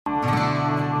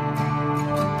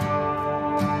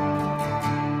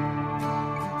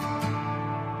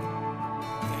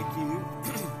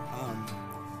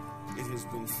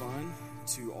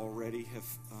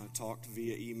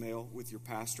with your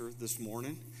pastor this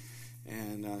morning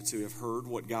and to have heard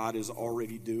what God is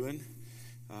already doing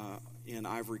in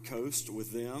Ivory Coast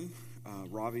with them.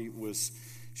 Ravi was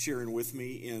sharing with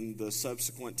me in the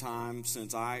subsequent time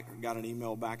since I got an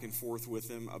email back and forth with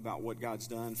him about what God's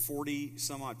done. 40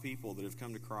 some odd people that have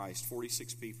come to Christ,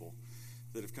 46 people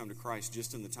that have come to Christ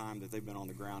just in the time that they've been on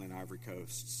the ground in Ivory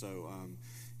Coast. So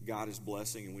God is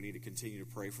blessing, and we need to continue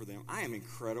to pray for them. I am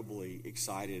incredibly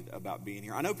excited about being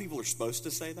here. I know people are supposed to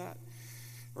say that,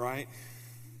 right?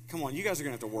 Come on, you guys are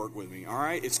going to have to work with me, all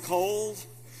right? It's cold.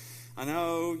 I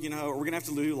know, we're going to have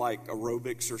to do like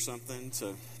aerobics or something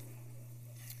to...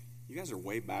 You guys are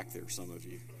way back there, some of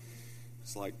you.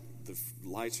 It's like the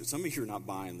lights are... Some of you are not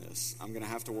buying this. I'm going to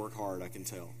have to work hard, I can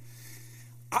tell.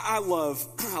 I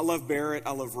love Barrett.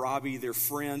 I love Robbie. They're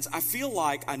friends. I feel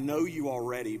like I know you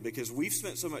already because we've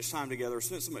spent so much time together. I've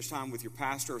spent so much time with your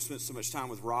pastor. I've spent so much time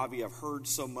with Robbie. I've heard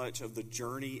so much of the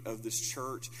journey of this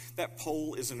church. That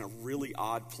pole is in a really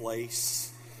odd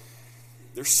place.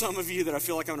 There's some of you that I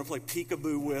feel like I'm going to play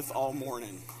peekaboo with all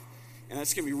morning. And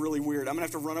that's going to be really weird. I'm going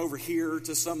to have to run over here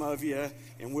to some of you,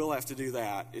 and we'll have to do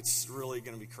that. It's really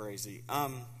going to be crazy.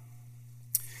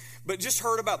 But just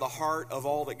heard about the heart of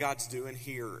all that God's doing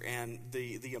here and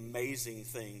the amazing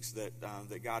things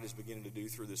that God is beginning to do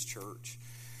through this church.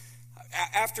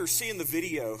 After seeing the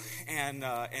video and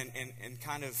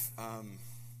kind of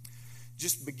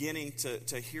just beginning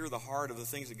to hear the heart of the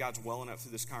things that God's welling up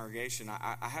through this congregation,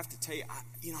 I have to tell you,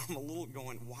 I'm a little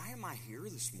going, why am I here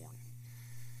this morning?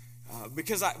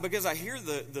 Because I hear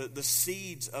the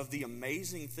seeds of the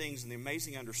amazing things and the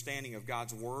amazing understanding of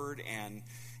God's word and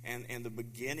the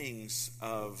beginnings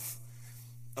of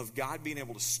God being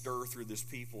able to stir through this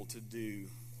people to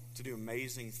do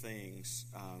amazing things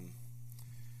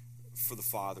for the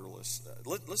fatherless.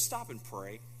 Let's stop and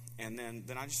pray, and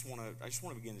then I just want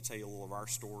to begin to tell you a little of our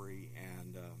story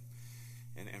and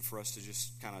for us to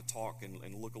just kind of talk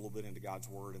and look a little bit into God's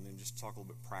word, and then just talk a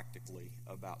little bit practically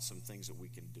about some things that we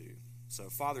can do. So,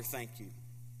 Father, thank you.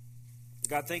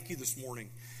 God, thank you this morning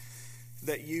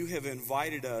that you have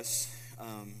invited us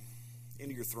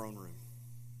into your throne room.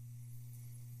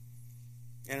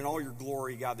 And in all your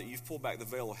glory, God, that you've pulled back the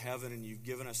veil of heaven and you've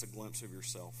given us a glimpse of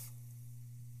yourself.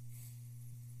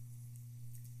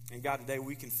 And God, today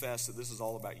we confess that this is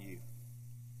all about you.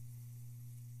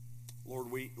 Lord,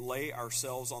 we lay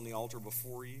ourselves on the altar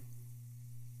before you.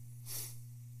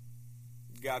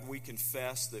 God, we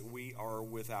confess that we are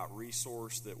without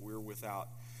resource, that we're without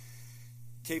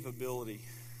capability.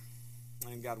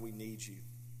 And God, we need you.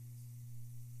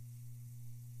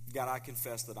 God, I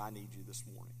confess that I need you this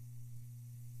morning.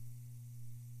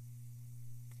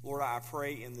 Lord, I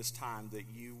pray in this time that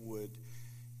you would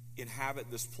inhabit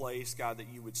this place, God, that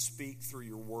you would speak through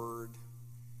your word.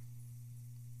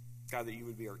 God, that you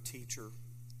would be our teacher,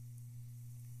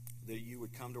 that you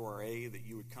would come to our aid, that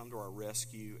you would come to our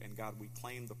rescue. And God, we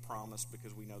claim the promise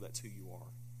because we know that's who you are.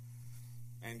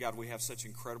 And God, we have such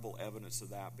incredible evidence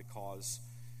of that because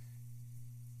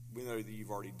we know that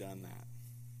you've already done that.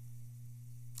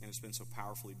 And it's been so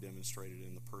powerfully demonstrated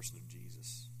in the person of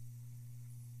Jesus.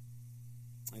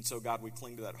 And so, God, we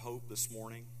cling to that hope this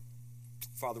morning.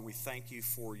 Father, we thank you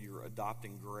for your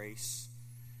adopting grace,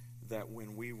 that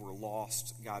when we were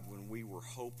lost, God, when we were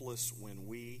hopeless, when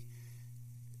we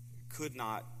could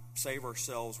not save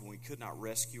ourselves, when we could not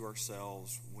rescue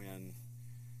ourselves, when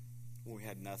we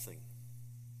had nothing,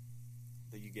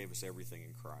 that you gave us everything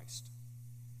in Christ.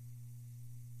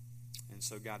 And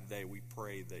so, God, today we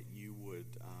pray that you would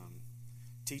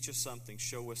teach us something,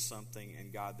 show us something,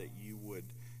 and God, that you would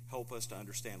help us to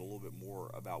understand a little bit more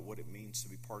about what it means to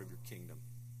be part of your kingdom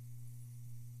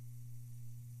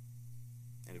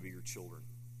and to be your children.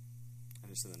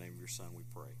 And it's in the name of your Son we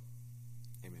pray.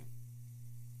 Amen.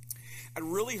 I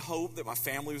really hope that my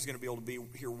family was going to be able to be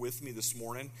here with me this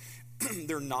morning.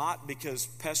 They're not, because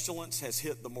pestilence has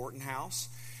hit the Morton house.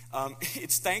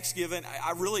 It's Thanksgiving.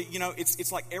 I really,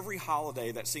 it's like every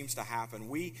holiday that seems to happen.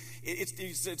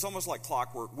 It's almost like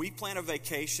clockwork. We plan a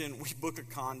vacation, we book a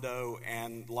condo,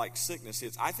 and like sickness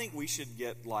hits. I think we should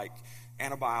get like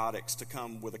antibiotics to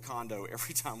come with a condo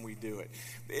every time we do it.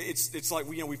 It's like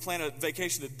we plan a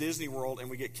vacation to Disney World and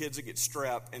we get kids that get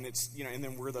strep, and and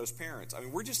then we're those parents. I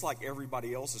mean, we're just like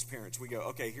everybody else's parents. We go,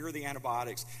 okay, here are the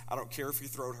antibiotics. I don't care if your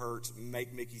throat hurts.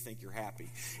 Make Mickey think you're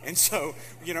happy. And so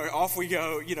off we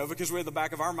go. Because we're in the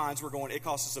back of our minds, we're going, it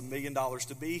costs us $1 million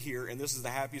to be here, and this is the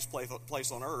happiest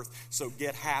place on earth. So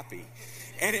get happy.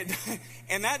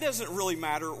 And that doesn't really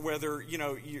matter whether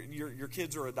your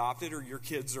kids are adopted or your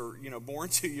kids are born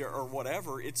to you or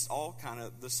whatever. It's all kind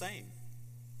of the same.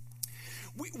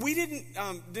 We didn't,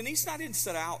 Denise and I didn't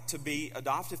set out to be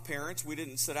adoptive parents. We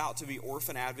didn't set out to be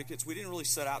orphan advocates. We didn't really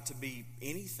set out to be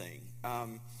anything.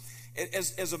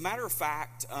 As a matter of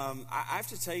fact, I have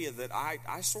to tell you that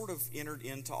I sort of entered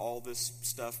into all this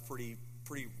stuff pretty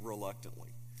reluctantly.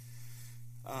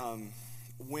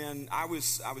 When I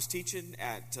was teaching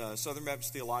at Southern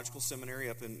Baptist Theological Seminary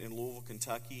up in Louisville,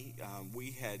 Kentucky,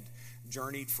 we had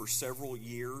journeyed for several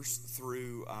years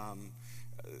through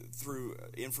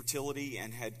infertility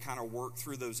and had kind of worked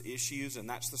through those issues, and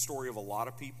that's the story of a lot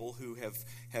of people who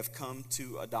have come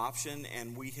to adoption.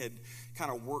 And we had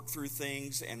kind of worked through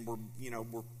things, and we're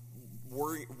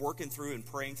working through and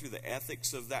praying through the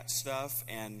ethics of that stuff,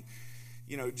 and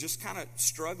just kind of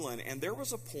struggling. And there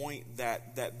was a point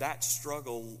that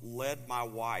struggle led my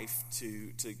wife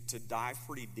to dive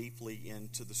pretty deeply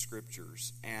into the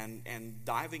Scriptures, and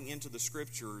diving into the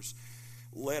Scriptures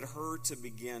led her to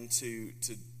begin to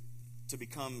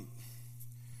become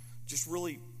just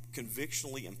really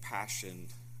convictionally impassioned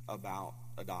about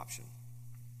adoption.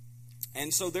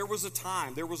 And so there was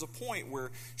a point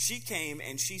where she came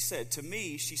and she said to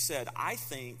me, I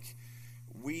think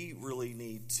we really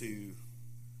need to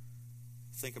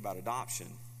think about adoption.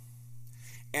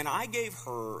 And I gave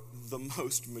her the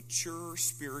most mature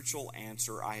spiritual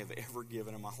answer I have ever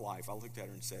given in my life. I looked at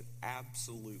her and said,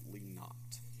 absolutely not.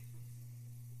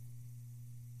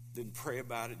 Didn't pray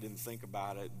about it, didn't think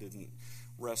about it, didn't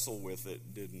wrestle with it,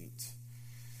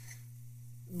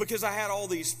 because I had all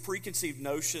these preconceived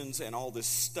notions and all this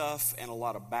stuff and a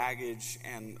lot of baggage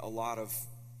and a lot of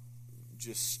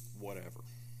just whatever.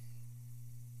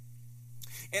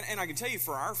 And I can tell you,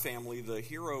 for our family, the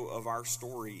hero of our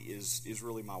story is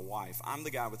really my wife. I'm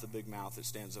the guy with the big mouth that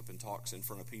stands up and talks in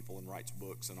front of people and writes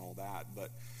books and all that,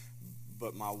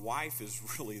 but my wife is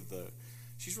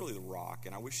she's really the rock,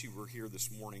 and I wish she were here this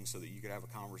morning so that you could have a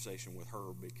conversation with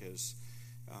her, because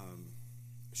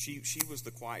she was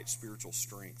the quiet spiritual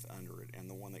strength under it, and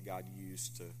the one that God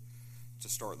used to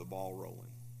start the ball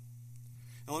rolling.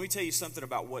 Now let me tell you something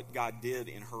about what God did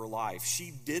in her life.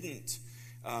 She didn't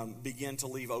begin to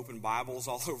leave open Bibles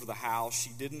all over the house. She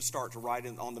didn't start to write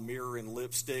on the mirror in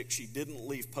lipstick. She didn't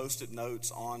leave Post-it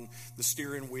notes on the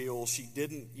steering wheel. She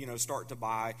didn't, start to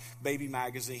buy baby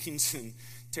magazines and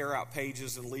tear out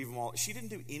pages and leave them all. She didn't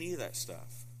do any of that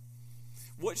stuff.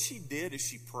 What she did is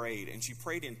she prayed, and she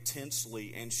prayed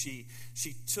intensely, and she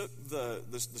took the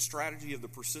strategy of the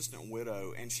persistent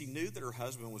widow, and she knew that her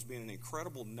husband was being an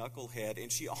incredible knucklehead,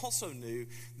 and she also knew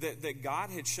that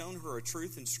God had shown her a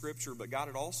truth in Scripture, but God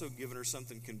had also given her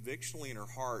something convictionally in her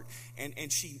heart,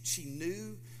 and she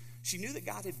knew that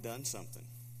God had done something.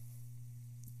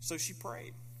 So she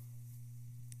prayed.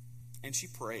 And she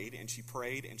prayed, and she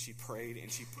prayed, and she prayed,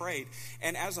 and she prayed.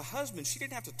 And as a husband, she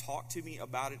didn't have to talk to me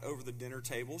about it over the dinner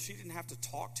table. She didn't have to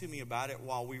talk to me about it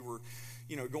while we were,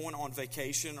 going on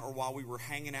vacation or while we were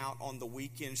hanging out on the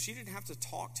weekend. She didn't have to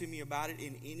talk to me about it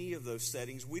in any of those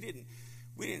settings. We didn't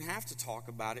have to talk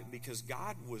about it because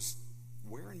God was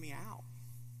wearing me out.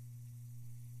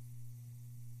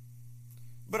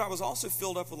 But I was also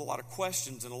filled up with a lot of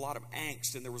questions and a lot of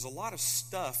angst, and there was a lot of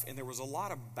stuff, and there was a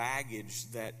lot of baggage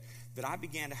that I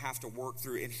began to have to work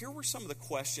through. And here were some of the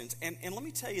questions, and let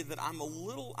me tell you that I'm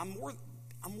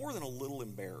more than a little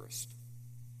embarrassed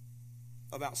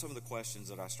about some of the questions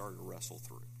that I started to wrestle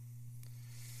through.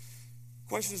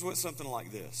 Questions went something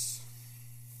like this: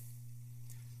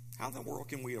 how in the world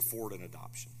can we afford an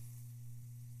adoption?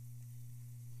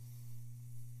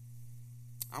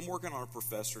 I'm working on a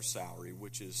professor's salary,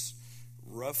 which is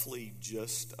roughly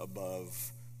just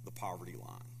above the poverty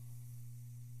line.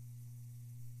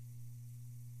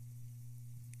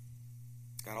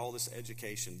 Got all this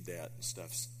education debt and stuff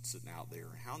sitting out there.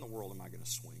 How in the world am I going to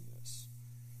swing this?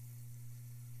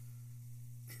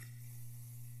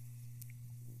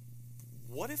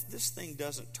 What if this thing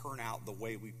doesn't turn out the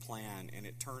way we plan, and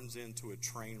it turns into a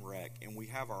train wreck, and we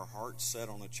have our hearts set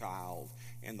on a child,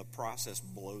 and the process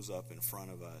blows up in front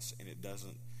of us, and it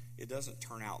doesn't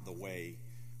turn out the way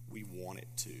we want it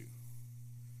to,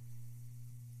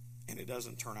 and it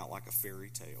doesn't turn out like a fairy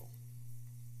tale?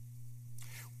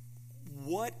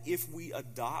 What if we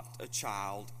adopt a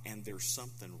child and there's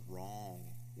something wrong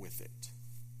with it?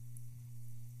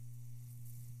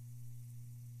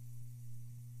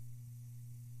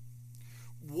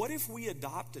 What if we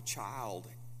adopt a child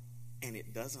and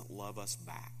it doesn't love us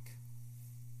back?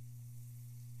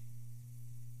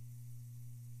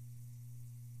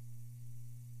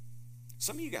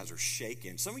 Some of you guys are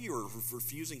shaking. Some of you are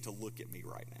refusing to look at me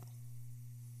right now,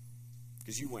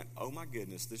 because you went, oh my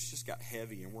goodness, this just got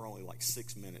heavy and we're only like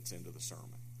 6 minutes into the sermon.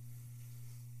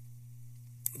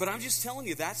 But I'm just telling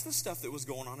you, that's the stuff that was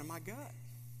going on in my gut.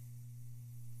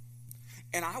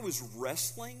 And I was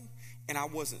wrestling, and I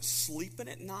wasn't sleeping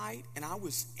at night, and I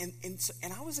was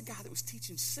a guy that was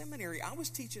teaching seminary. I was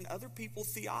teaching other people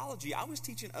theology. I was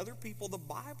teaching other people the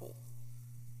Bible.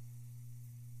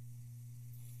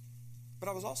 But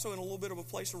I was also in a little bit of a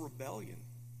place of rebellion.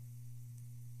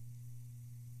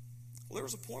 Well, there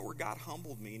was a point where God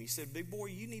humbled me, and he said, big boy,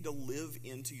 you need to live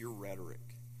into your rhetoric.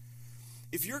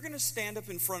 If you're going to stand up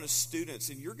in front of students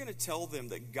and you're going to tell them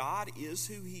that God is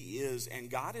who he is and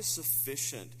God is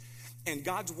sufficient and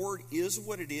God's word is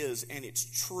what it is and it's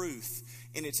truth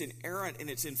and it's inerrant and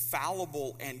it's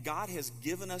infallible and God has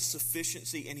given us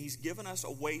sufficiency and he's given us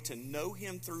a way to know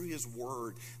him through his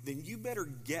word, then you better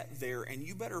get there and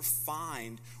you better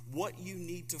find what you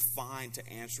need to find to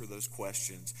answer those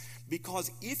questions.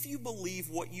 Because if you believe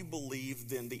what you believe,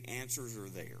 then the answers are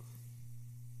there.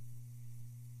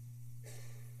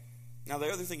 Now, the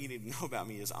other thing you need to know about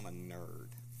me is I'm a nerd.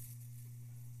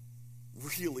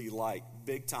 Really, like,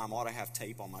 big time, ought to have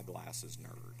tape on my glasses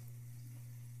nerd.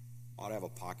 Ought to have a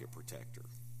pocket protector.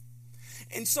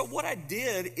 And so what I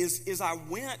did is I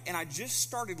went and I just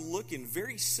started looking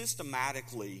very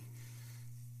systematically,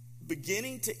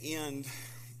 beginning to end,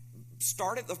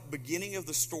 start at the beginning of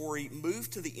the story, move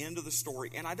to the end of the story.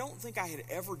 And I don't think I had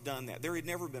ever done that. There had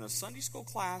never been a Sunday school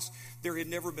class. There had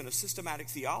never been a systematic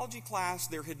theology class.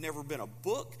 There had never been a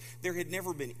book. There had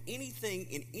never been anything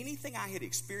in anything I had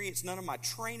experienced, none of my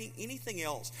training, anything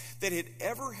else that had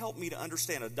ever helped me to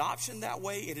understand adoption that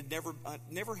way. It had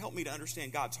never helped me to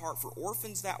understand God's heart for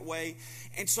orphans that way.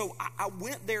 And so I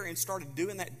went there and started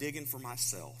doing that digging for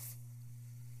myself.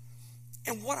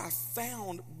 And what I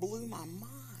found blew my mind.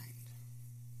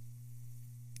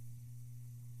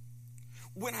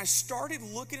 When I started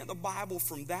looking at the Bible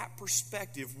from that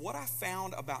perspective, what I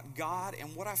found about God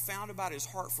and what I found about his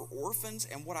heart for orphans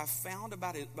and what I found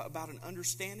about an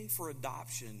understanding for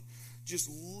adoption just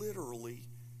literally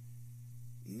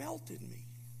melted me.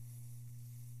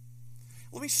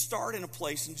 Let me start in a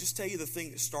place and just tell you the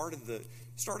thing that started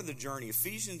the journey.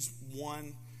 Ephesians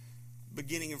 1,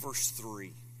 beginning in verse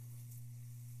 3.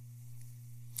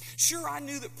 Sure, I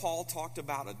knew that Paul talked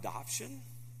about adoption.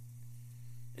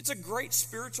 It's a great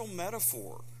spiritual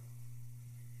metaphor.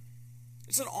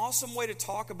 It's an awesome way to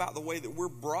talk about the way that we're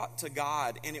brought to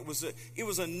God, and it was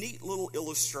a neat little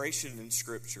illustration in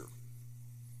Scripture.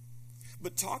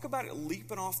 But talk about it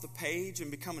leaping off the page and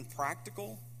becoming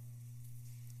practical.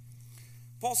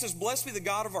 Paul says, "Blessed be the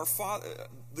God of our Father,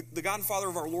 the God and Father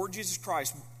of our Lord Jesus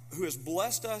Christ, who has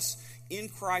blessed us in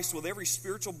Christ with every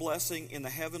spiritual blessing in the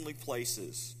heavenly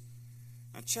places."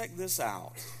 Now check this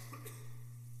out.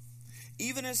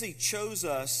 Even as he chose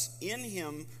us in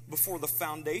him before the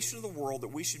foundation of the world, that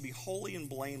we should be holy and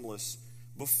blameless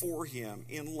before him.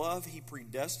 In love, he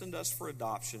predestined us for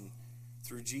adoption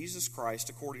through Jesus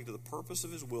Christ, according to the purpose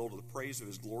of his will, to the praise of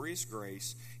his glorious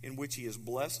grace, in which he has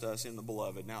blessed us in the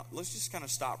beloved. Now, let's just kind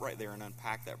of stop right there and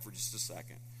unpack that for just a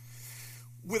second.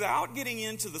 Without getting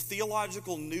into the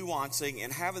theological nuancing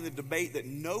and having the debate that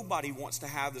nobody wants to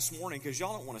have this morning, because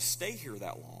y'all don't want to stay here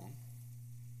that long.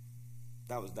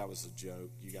 That was a joke.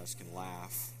 You guys can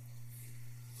laugh.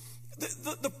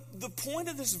 The point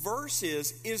of this verse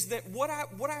is that what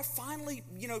I finally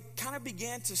kind of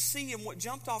began to see and what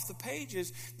jumped off the page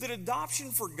is that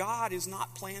adoption for God is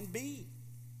not plan B.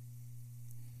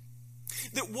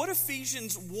 That what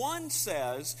Ephesians 1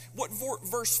 says, what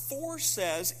verse 4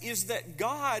 says, is that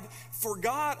for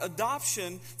God,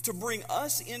 adoption to bring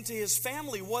us into his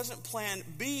family wasn't plan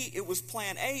B, it was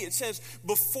plan A. It says,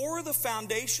 before the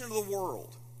foundation of the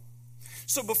world.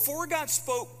 So before God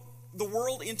spoke the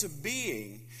world into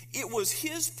being, it was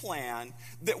his plan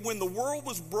that when the world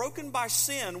was broken by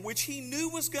sin, which he knew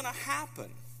was going to happen,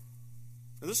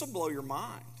 and this will blow your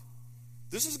mind.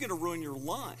 This is going to ruin your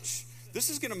lunch. This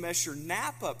is going to mess your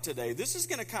nap up today. This is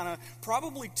going to kind of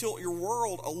probably tilt your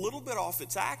world a little bit off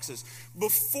its axis.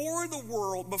 Before the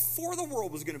world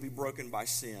was going to be broken by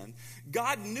sin,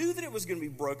 God knew that it was going to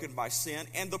be broken by sin,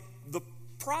 and the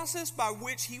process by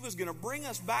which he was going to bring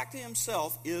us back to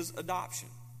himself is adoption.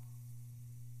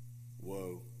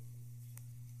 Whoa.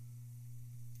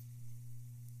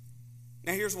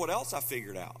 Now here's what else I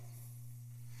figured out.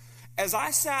 As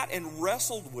I sat and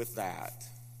wrestled with that,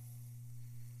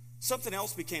 something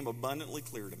else became abundantly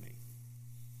clear to me.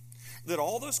 That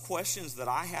all those questions that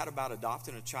I had about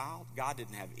adopting a child, God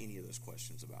didn't have any of those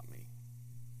questions about me.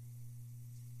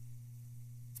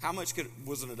 How much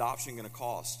was an adoption going to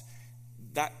cost?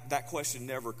 That question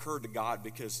never occurred to God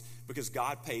because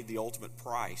God paid the ultimate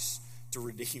price to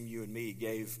redeem you and me. He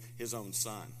gave his own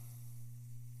son.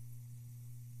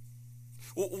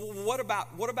 Well, what about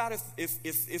if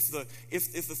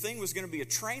the thing was going to be a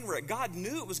train wreck? God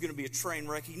knew it was going to be a train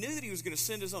wreck. He knew that he was going to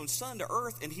send his own son to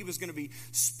earth, and he was going to be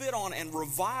spit on and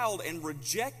reviled and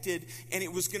rejected, and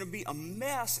it was going to be a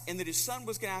mess, and that his son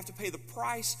was going to have to pay the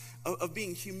price of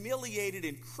being humiliated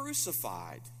and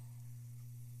crucified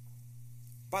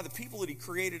by the people that he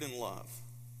created and loved.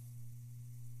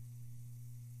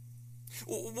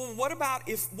 Well, what about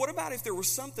if there was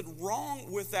something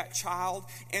wrong with that child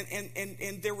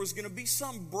and there was going to be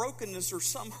some brokenness or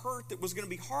some hurt that was going to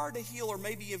be hard to heal, or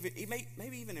maybe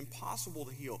even impossible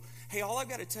to heal? Hey, all I've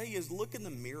got to tell you is look in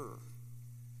the mirror.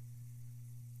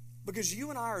 Because you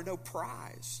and I are no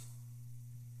prize.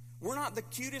 We're not the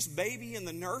cutest baby in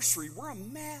the nursery. We're a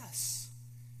mess.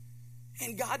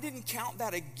 And God didn't count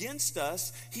that against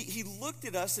us. He looked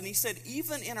at us and he said,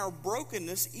 even in our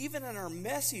brokenness, even in our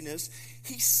messiness,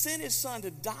 he sent his son to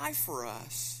die for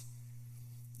us.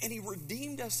 And he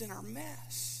redeemed us in our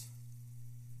mess.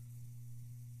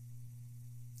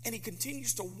 And he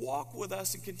continues to walk with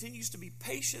us and continues to be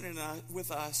patient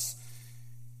with us.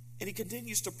 And he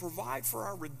continues to provide for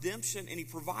our redemption, and he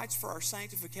provides for our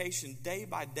sanctification day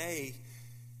by day,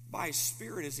 by his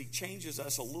Spirit, as he changes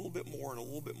us a little bit more and a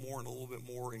little bit more and a little bit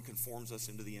more and conforms us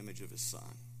into the image of his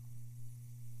son.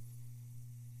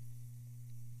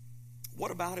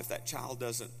 What about if that child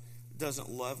doesn't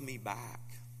love me back?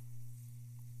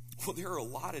 Well, there are a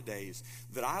lot of days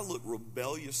that I look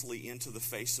rebelliously into the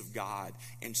face of God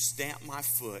and stamp my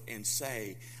foot and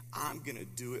say, I'm going to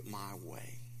do it my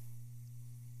way.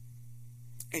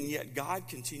 And yet God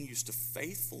continues to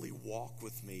faithfully walk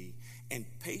with me and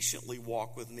patiently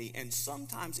walk with me, and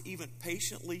sometimes even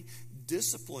patiently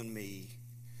discipline me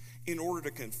in order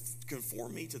to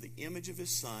conform me to the image of his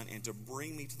son and to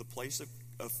bring me to the place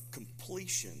of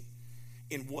completion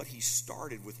in what he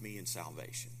started with me in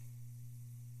salvation.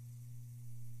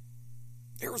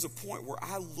 There was a point where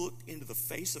I looked into the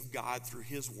face of God through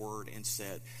his word and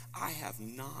said, I have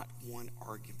not one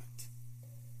argument.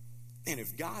 And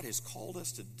if God has called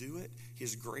us to do it,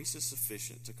 his grace is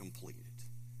sufficient to complete it.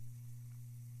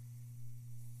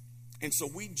 And so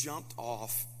we jumped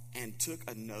off and took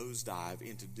a nosedive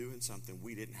into doing something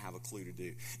we didn't have a clue to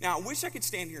do. Now, I wish I could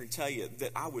stand here and tell you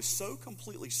that I was so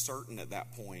completely certain at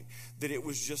that point that it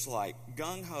was just like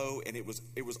gung-ho and it was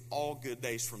all good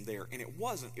days from there. And it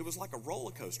wasn't. It was like a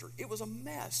roller coaster. It was a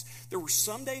mess. There were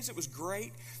some days it was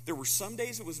great. There were some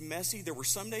days it was messy. There were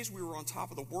some days we were on top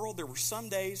of the world. There were some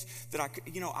days that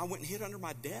I went and hid under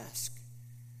my desk.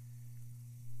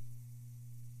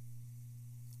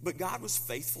 But God was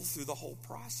faithful through the whole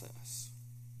process.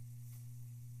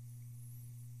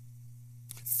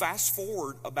 Fast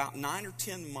forward about 9 or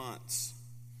 10 months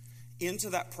into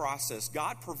that process,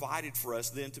 God provided for us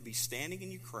then to be standing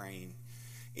in Ukraine,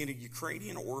 in a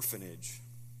Ukrainian orphanage,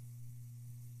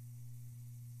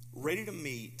 ready to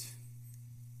meet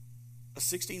a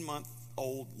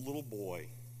 16-month-old little boy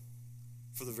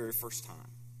for the very first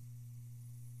time.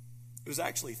 It was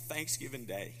actually Thanksgiving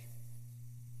Day.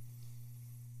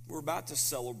 We're about to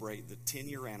celebrate the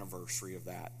 10-year anniversary of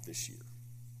that this year.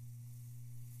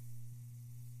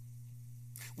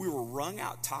 We were wrung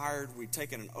out tired. We'd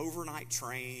taken an overnight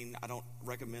train. I don't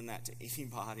recommend that to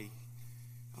anybody.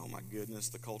 Oh my goodness,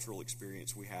 the cultural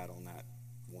experience we had on that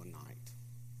one night.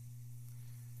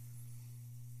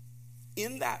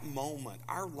 In that moment,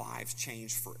 our lives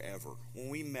changed forever. When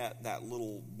we met that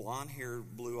little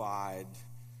blonde-haired, blue-eyed,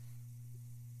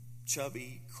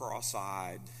 chubby,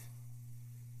 cross-eyed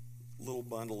little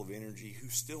bundle of energy who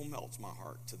still melts my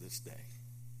heart to this day.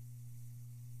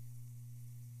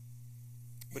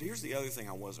 But here's the other thing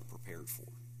I wasn't prepared for.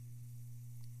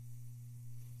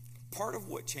 Part of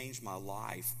what changed my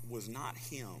life was not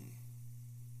him.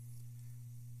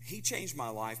 He changed my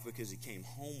life because he came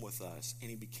home with us and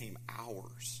he became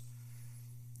ours.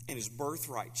 And his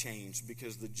birthright changed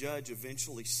because the judge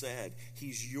eventually said,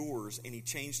 he's yours, and he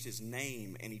changed his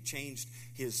name, and he changed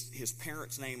his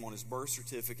parents' name on his birth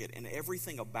certificate, and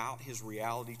everything about his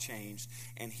reality changed,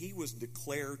 and he was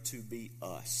declared to be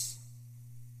us.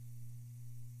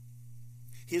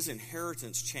 His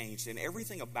inheritance changed, and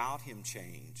everything about him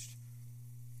changed.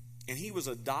 And he was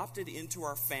adopted into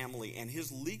our family, and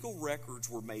his legal records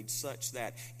were made such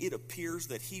that it appears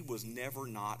that he was never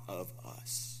not of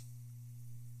us.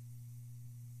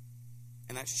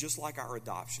 And that's just like our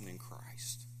adoption in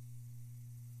Christ.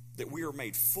 That we are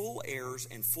made full heirs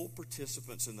and full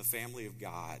participants in the family of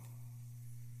God.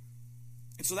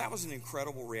 And so that was an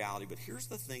incredible reality. But here's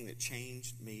the thing that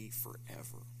changed me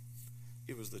forever.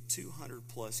 It was the 200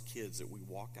 plus kids that we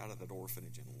walked out of that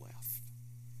orphanage and left.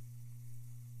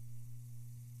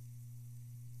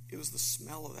 It was the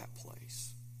smell of that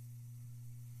place.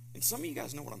 And some of you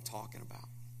guys know what I'm talking about.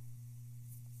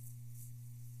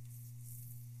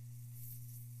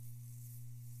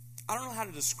 I don't know how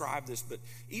to describe this, but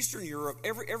Eastern Europe,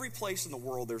 every place in the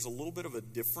world, there's a little bit of a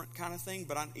different kind of thing.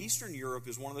 But Eastern Europe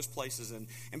is one of those places, and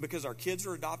because our kids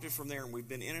are adopted from there, and we've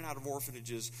been in and out of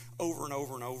orphanages over and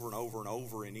over and over and over and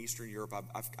over in Eastern Europe,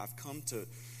 I've come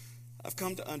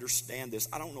to understand this.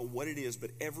 I don't know what it is,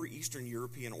 but every Eastern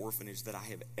European orphanage that I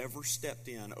have ever stepped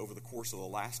in over the course of the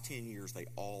last 10 years, they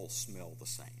all smell the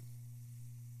same.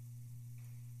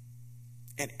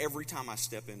 And every time I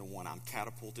step into one, I'm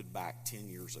catapulted back 10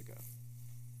 years ago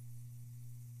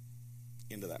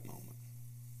into that moment.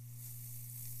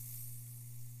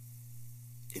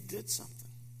 It did something.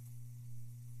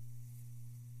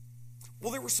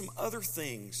 Well, there were some other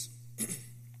things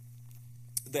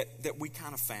that we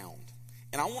kind of found.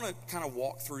 And I want to kind of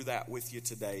walk through that with you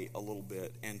today a little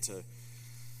bit, and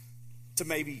to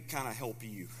maybe kind of help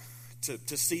you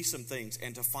to see some things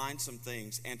and to find some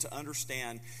things and to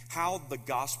understand how the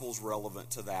gospel is relevant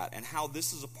to that, and how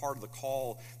this is a part of the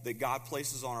call that God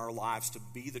places on our lives to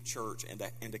be the church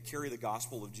and to carry the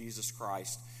gospel of Jesus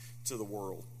Christ to the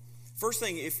world. First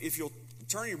thing, if you'll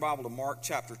turn your Bible to Mark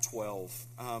chapter 12.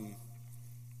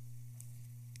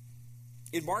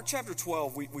 In Mark chapter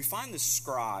 12, we find this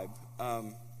scribe.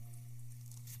 Do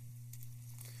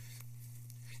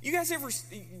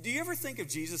you ever think of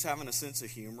Jesus having a sense of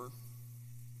humor?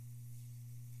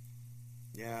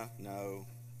 Yeah, no.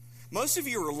 Most of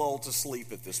you are lulled to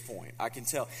sleep at this point, I can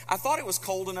tell. I thought it was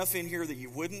cold enough in here that you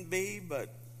wouldn't be,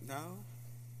 but no.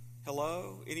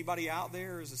 Hello? Anybody out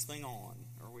there? Is this thing on?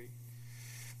 Are we?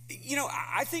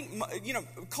 I think,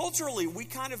 culturally, we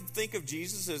kind of think of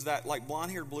Jesus as that like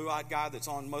blonde-haired, blue-eyed guy that's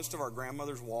on most of our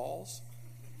grandmother's walls.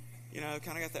 Kind of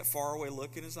got that faraway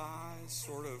look in his eyes,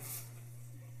 sort of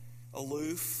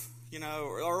aloof.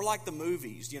 Or like the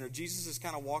movies, Jesus is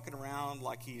kind of walking around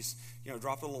like he's,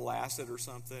 dropped a little acid or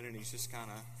something, and he's just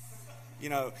kind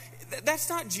of, that's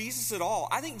not Jesus at all.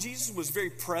 I think Jesus was very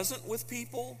present with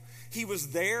people. He was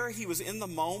there. He was in the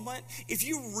moment. If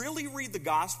you really read the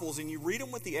Gospels and you read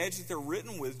them with the edge that they're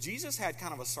written with, Jesus had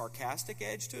kind of a sarcastic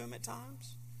edge to him at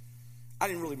times. I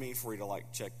didn't really mean for you to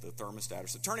check the thermostat or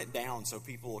so. Turn it down so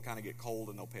people will kind of get cold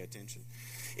and they'll pay attention.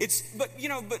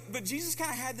 But Jesus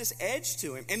kind of had this edge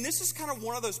to him. And this is kind of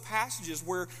one of those passages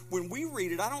where when we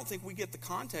read it, I don't think we get the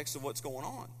context of what's going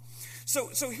on.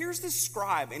 So here's this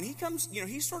scribe, and he comes,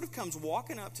 he sort of comes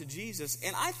walking up to Jesus,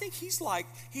 and I think he's like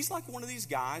one of these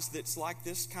guys that's like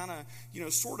this kind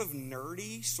of, sort of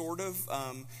nerdy, sort of,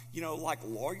 like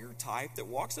lawyer type that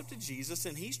walks up to Jesus,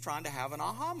 and he's trying to have an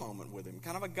aha moment with him,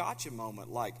 kind of a gotcha moment,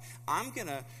 like I'm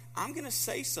gonna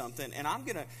say something, and I'm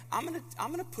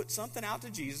gonna put something out to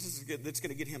Jesus that's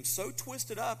gonna get him so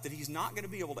twisted up that he's not gonna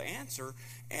be able to answer,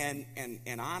 and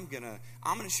I'm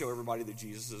gonna show everybody that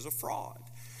Jesus is a fraud.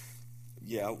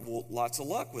 Yeah, well, lots of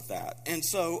luck with that. And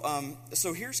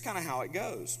so here's kind of how it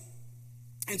goes.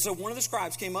 And so one of the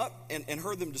scribes came up and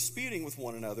heard them disputing with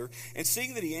one another, and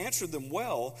seeing that he answered them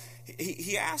well,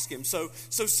 he asked him. So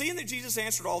seeing that Jesus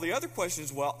answered all the other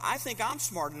questions well, I think I'm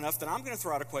smart enough that I'm going to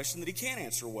throw out a question that he can't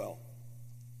answer well.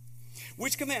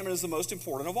 Which commandment is the most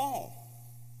important of all?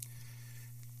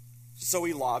 So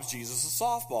he lobs Jesus a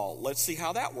softball. Let's see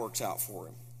how that works out for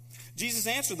him. Jesus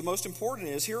answered, the most important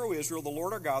is, Hear, O Israel, the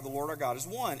Lord our God is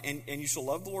one. And you shall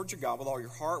love the Lord your God with all your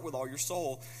heart, with all your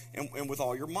soul, and with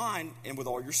all your mind, and with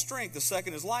all your strength. The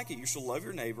second is like it. You shall love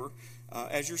your neighbor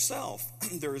as yourself.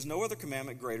 There is no other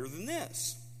commandment greater than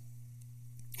this.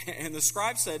 And the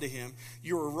scribe said to him,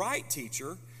 You are right,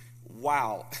 teacher.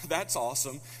 Wow, that's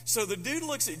awesome. So the dude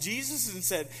looks at Jesus and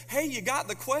said, Hey, you got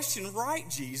the question right,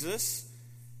 Jesus.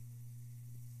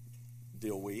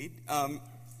 Dillweed.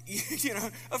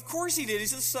 Of course he did.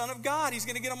 He's the Son of God. He's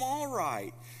going to get them all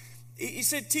right. He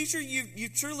said, Teacher, you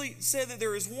truly said that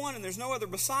there is one and there's no other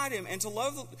beside him, and to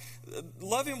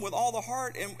love him with all the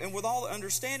heart and with all the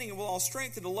understanding and with all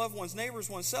strength, and to love one's neighbor as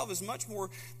oneself is much more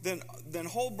than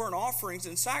whole burnt offerings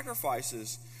and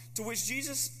sacrifices. To which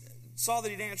Jesus saw that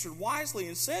he'd answered wisely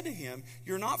and said to him,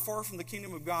 You're not far from the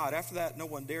kingdom of God. After that, no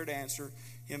one dared answer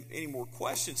him any more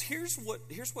questions. Here's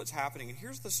what's happening, and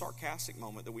here's the sarcastic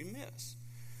moment that we miss.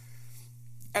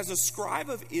 As a scribe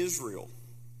of Israel,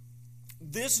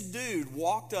 this dude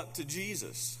walked up to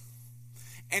Jesus,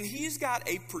 and he's got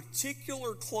a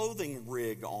particular clothing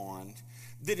rig on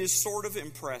that is sort of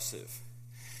impressive.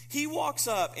 He walks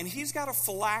up, and he's got a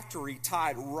phylactery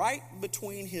tied right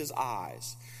between his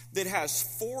eyes that has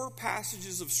 4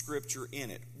 passages of Scripture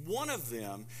in it. One of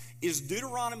them is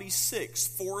Deuteronomy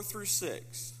 6, 4 through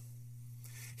 6.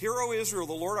 Hear, O Israel,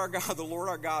 the Lord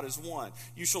our God is one.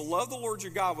 You shall love the Lord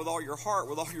your God with all your heart,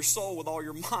 with all your soul, with all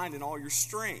your mind, and all your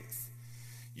strength.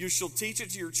 You shall teach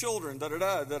it to your children,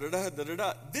 da-da-da, da-da-da,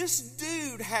 da-da-da. This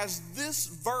dude has this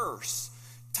verse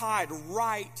tied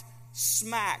right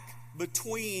smack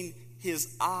between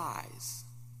his eyes.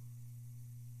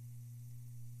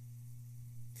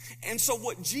 And so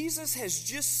what Jesus has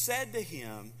just said to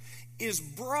him is,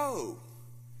 bro,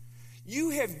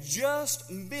 you have just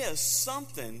missed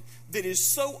something that is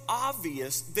so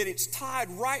obvious that it's tied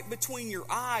right between your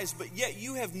eyes, but yet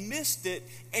you have missed it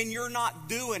and you're not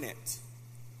doing it.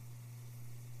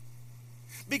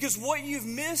 Because what you've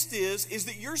missed is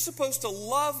that you're supposed to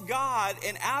love God,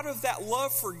 and out of that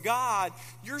love for God,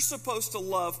 you're supposed to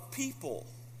love people.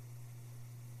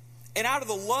 And out of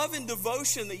the love and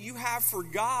devotion that you have for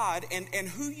God and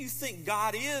who you think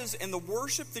God is and the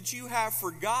worship that you have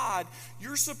for God,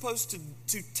 you're supposed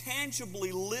to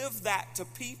tangibly live that to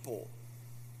people.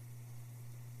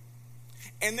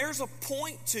 And there's a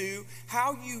point to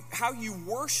how you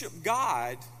worship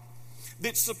God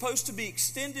that's supposed to be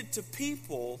extended to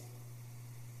people.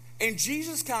 And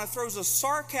Jesus kind of throws a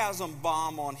sarcasm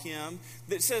bomb on him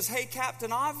that says, hey,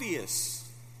 Captain Obvious,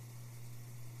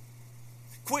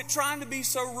 quit trying to be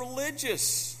so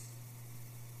religious.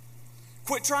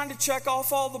 Quit trying to check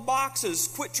off all the boxes.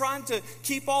 Quit trying to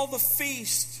keep all the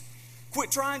feasts.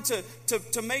 Quit trying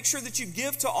to make sure that you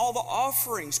give to all the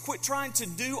offerings. Quit trying to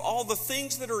do all the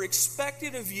things that are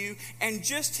expected of you and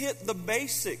just hit the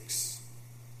basics.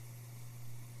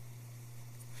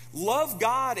 Love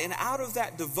God, and out of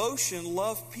that devotion,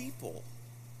 love people.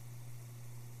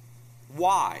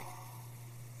 Why?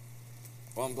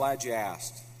 Well, I'm glad you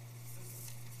asked.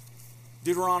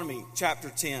 Deuteronomy chapter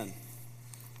 10.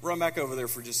 Run back over there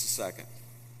for just a second.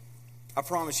 I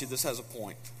promise you this has a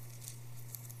point.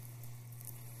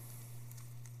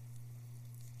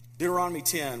 Deuteronomy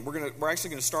 10. We're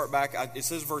actually going to start back. It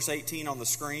says verse 18 on the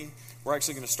screen. We're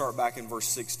actually going to start back in verse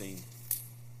 16.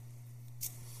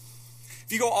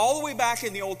 If you go all the way back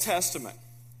in the Old Testament,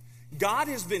 God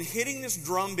has been hitting this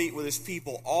drumbeat with his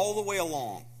people all the way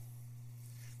along.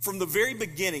 From the very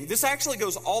beginning. This actually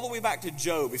goes all the way back to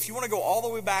Job. If you want to go all the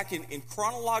way back in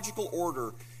chronological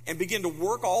order and begin to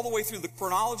work all the way through the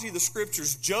chronology of the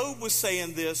scriptures, Job was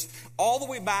saying this all the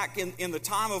way back in the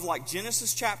time of like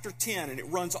Genesis chapter 10, and it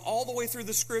runs all the way through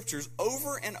the scriptures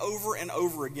over and over and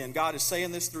over again. God is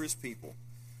saying this through his people.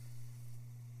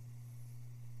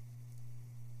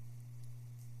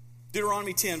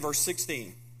 Deuteronomy 10, verse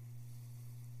 16.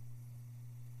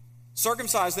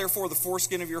 Circumcise therefore the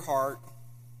foreskin of your heart,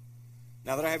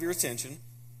 now that I have your attention.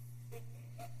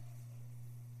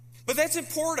 But that's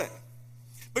important.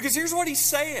 Because here's what he's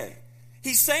saying.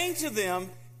 He's saying to them,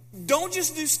 don't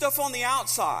just do stuff on the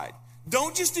outside.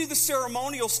 Don't just do the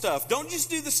ceremonial stuff. Don't just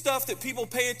do the stuff that people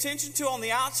pay attention to on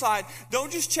the outside.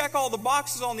 Don't just check all the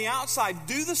boxes on the outside.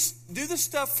 Do the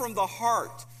stuff from the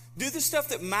heart. Do the stuff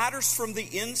that matters from the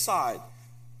inside.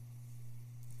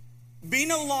 Be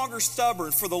no longer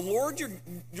stubborn, for the Lord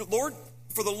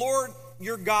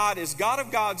your God is God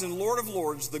of gods and Lord of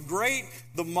lords, the great,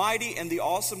 the mighty, and the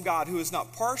awesome God, who is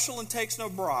not partial and takes no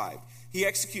bribe. He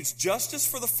executes justice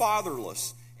for the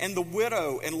fatherless and the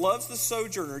widow, and loves the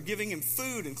sojourner, giving him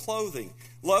food and clothing.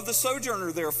 Love the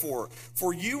sojourner, therefore,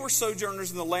 for you were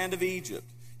sojourners in the land of Egypt.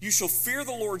 You shall fear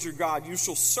the Lord your God. You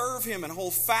shall serve him and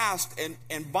hold fast,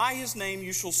 and by his name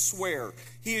you shall swear.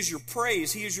 He is your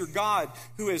praise. He is your God,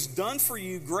 who has done for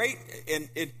you great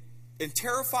and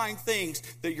terrifying things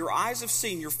that your eyes have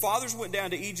seen. Your fathers went down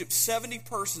to Egypt, 70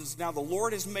 persons. Now the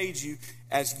Lord has made you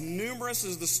as numerous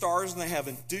as the stars in the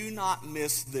heaven. Do not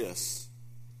miss this.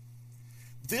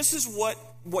 This is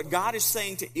what God is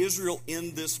saying to Israel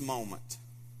in this moment.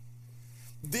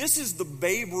 This is the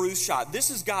Babe Ruth shot.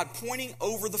 This is God pointing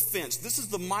over the fence. This is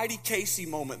the Mighty Casey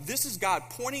moment. This is God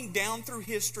pointing down through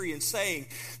history and saying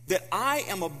that I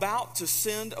am about to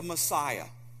send a Messiah.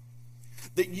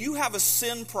 That you have a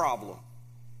sin problem.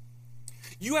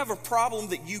 You have a problem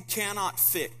that you cannot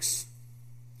fix.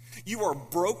 You are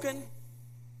broken.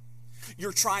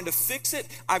 You're trying to fix it.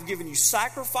 I've given you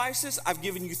sacrifices. I've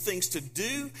given you things to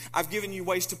do. I've given you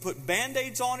ways to put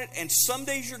Band-Aids on it. And some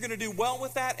days you're going to do well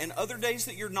with that and other days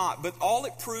that you're not. But all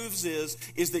it proves is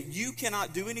that you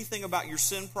cannot do anything about your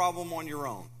sin problem on your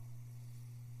own.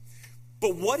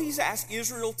 But what he's asked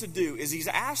Israel to do is he's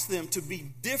asked them to be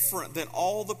different than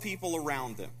all the people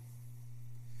around them.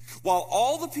 While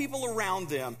all the people around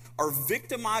them are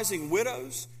victimizing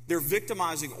widows, they're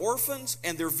victimizing orphans,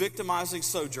 and they're victimizing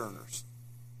sojourners.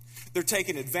 They're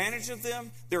taking advantage of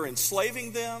them. They're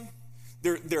enslaving them.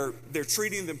 They're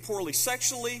treating them poorly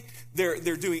sexually.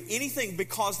 They're doing anything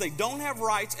because they don't have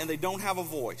rights and they don't have a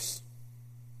voice.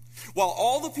 While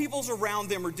all the peoples around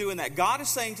them are doing that, God is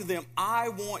saying to them, I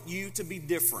want you to be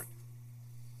different.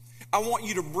 I want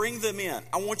you to bring them in.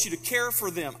 I want you to care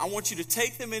for them. I want you to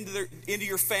take them into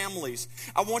your families.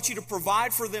 I want you to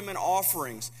provide for them in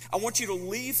offerings. I want you to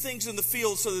leave things in the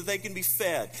field so that they can be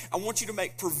fed. I want you to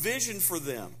make provision for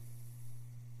them.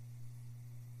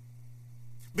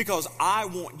 Because I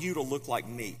want you to look like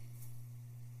me.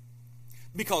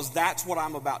 Because that's what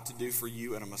I'm about to do for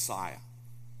you in a Messiah.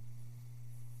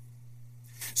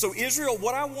 So Israel,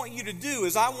 what I want you to do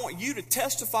is I want you to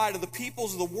testify to the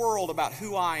peoples of the world about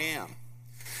who I am.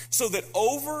 So that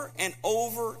over and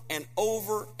over and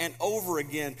over and over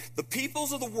again, the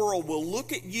peoples of the world will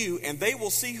look at you and they will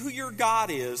see who your God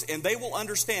is and they will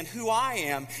understand who I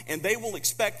am and they will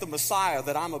expect the Messiah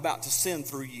that I'm about to send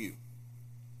through you.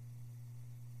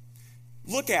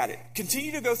 Look at it.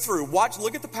 Continue to go through.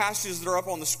 Look at the passages that are up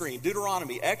on the screen.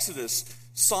 Deuteronomy, Exodus,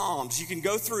 Psalms. You can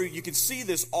go through. You can see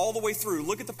this all the way through.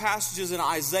 Look at the passages in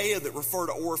Isaiah that refer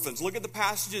to orphans. Look at the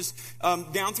passages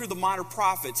down through the minor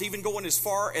prophets, even going as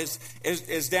far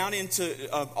as down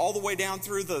into all the way down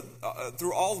through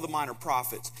all of the minor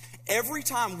prophets. Every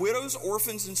time widows,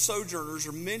 orphans, and sojourners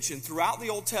are mentioned throughout the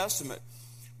Old Testament,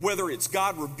 whether it's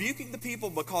God rebuking the people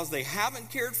because they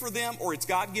haven't cared for them or it's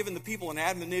God giving the people an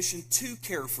admonition to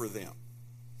care for them,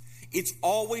 it's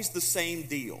always the same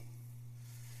deal.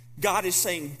 God is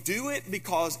saying, do it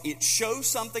because it shows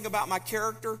something about my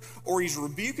character, or he's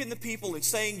rebuking the people and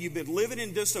saying you've been living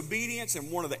in disobedience,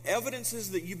 and one of the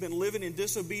evidences that you've been living in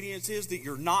disobedience is that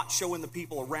you're not showing the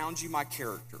people around you my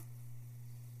character.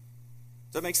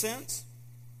 Does that make sense?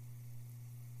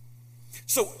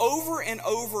 So over and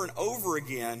over and over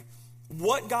again,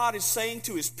 what God is saying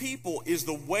to his people is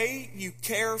the way you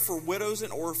care for widows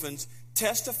and orphans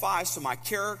testifies to my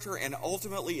character, and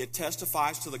ultimately it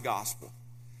testifies to the gospel.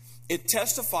 It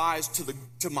testifies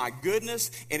to my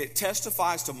goodness, and it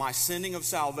testifies to my sending of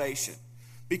salvation.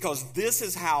 Because this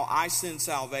is how I send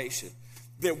salvation.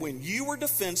 That when you were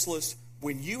defenseless,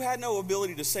 when you had no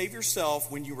ability to save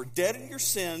yourself, when you were dead in your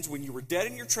sins, when you were dead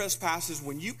in your trespasses,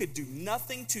 when you could do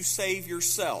nothing to save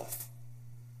yourself,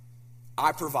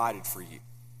 I provided for you.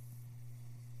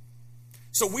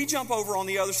 So we jump over on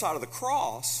the other side of the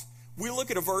cross. We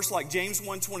look at a verse like James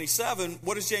 1:27.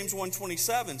 What does James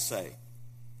 1:27 say?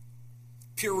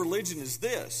 Pure religion is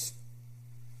this: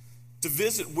 to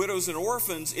visit widows and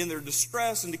orphans in their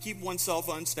distress and to keep oneself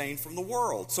unstained from the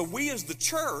world. So we as the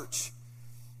church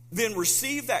then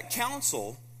receive that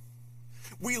counsel.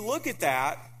 We look at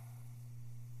that.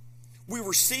 We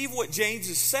receive what James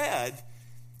has said.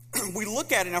 We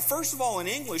look at it. Now, first of all, in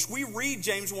English, we read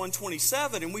James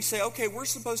 1:27 and we say, okay, we're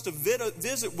supposed to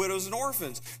visit widows and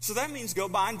orphans. So that means go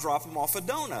by and drop them off a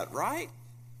donut, right?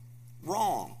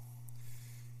 Wrong.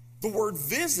 The word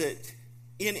visit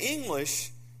in English,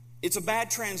 it's a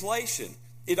bad translation.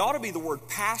 It ought to be the word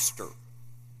pastor,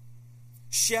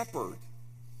 shepherd.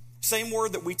 Same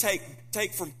word that we take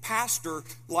from pastor,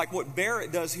 like what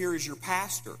Barrett does here is your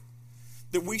pastor.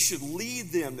 That we should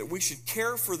lead them, that we should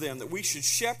care for them, that we should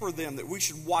shepherd them, that we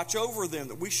should watch over them,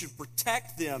 that we should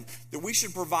protect them, that we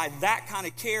should provide that kind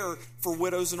of care for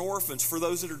widows and orphans, for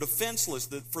those that are defenseless,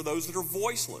 for those that are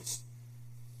voiceless.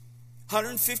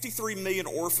 153 million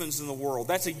orphans in the world.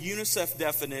 That's a UNICEF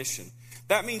definition.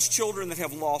 That means children that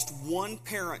have lost one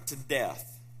parent to death.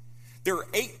 There are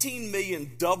 18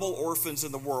 million double orphans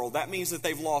in the world. That means that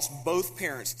they've lost both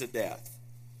parents to death.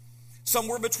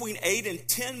 Somewhere between 8 and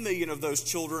 10 million of those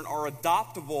children are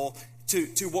adoptable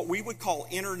to what we would call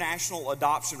international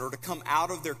adoption, or to come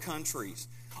out of their countries.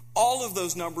 All of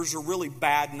those numbers are really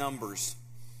bad numbers.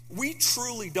 We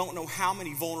truly don't know how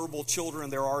many vulnerable children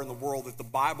there are in the world that the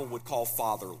Bible would call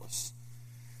fatherless.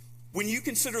 When you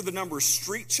consider the number of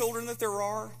street children that there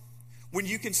are, when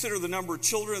you consider the number of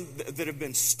children that have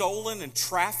been stolen and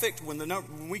trafficked, when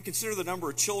we consider the number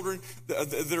of children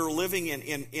that are living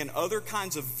in other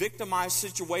kinds of victimized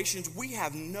situations, we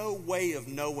have no way of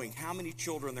knowing how many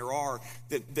children there are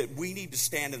that we need to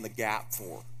stand in the gap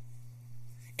for.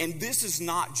 And this is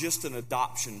not just an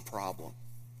adoption problem.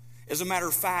 As a matter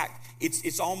of fact,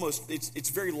 it's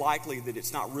very likely that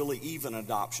it's not really even an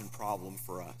adoption problem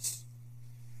for us.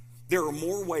 There are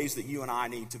more ways that you and I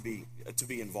need to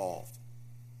be involved.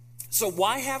 So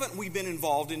why haven't we been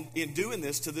involved in doing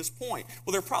this to this point?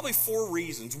 Well, there are probably 4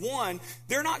 reasons. One,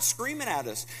 they're not screaming at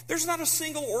us. There's not a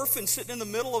single orphan sitting in the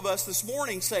middle of us this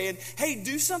morning saying, hey,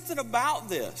 do something about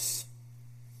this.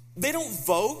 They don't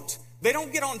vote. They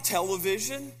don't get on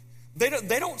television. They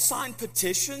don't sign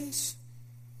petitions.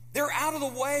 They're out of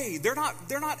the way. They're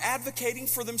not advocating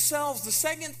for themselves. The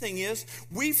second thing is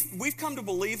we've come to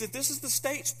believe that this is the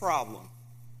state's problem.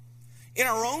 In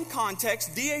our own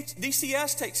context,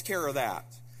 DCS takes care of that.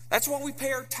 That's why we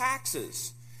pay our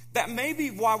taxes. That may be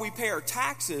why we pay our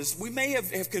taxes. We may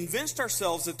have convinced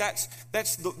ourselves that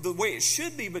that's the way it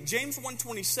should be, but James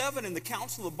 1:27 in the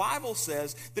Council of the Bible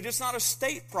says that it's not a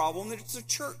state problem, that it's a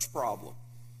church problem.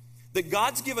 That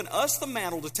God's given us the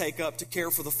mantle to take up to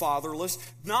care for the fatherless,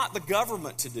 not the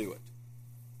government to do it.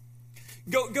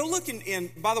 Go look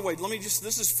in by the way,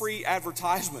 this is free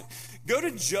advertisement. Go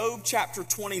to Job chapter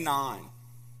 29.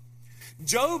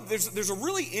 Job, there's a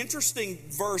really interesting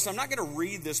verse. I'm not going to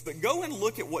read this, but go and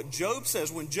look at what Job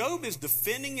says. When Job is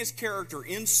defending his character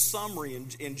in summary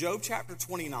in Job chapter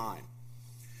 29,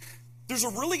 there's a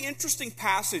really interesting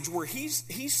passage where he's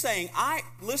saying,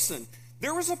 listen,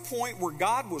 there was a point where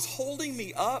God was holding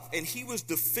me up and he was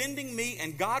defending me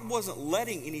and God wasn't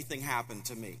letting anything happen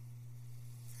to me.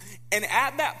 And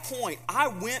at that point, I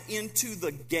went into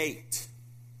the gate.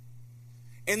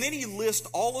 And then he lists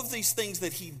all of these things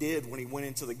that he did when he went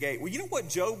into the gate. Well, you know what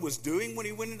Job was doing when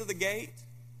he went into the gate?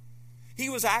 He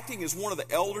was acting as one of the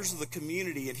elders of the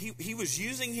community, and he was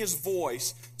using his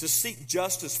voice to seek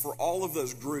justice for all of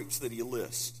those groups that he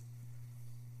lists.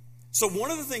 So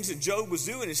one of the things that Job was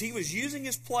doing is he was using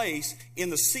his place in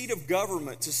the seat of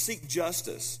government to seek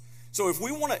justice. So if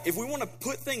we want to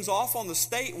put things off on the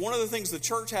state, one of the things the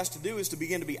church has to do is to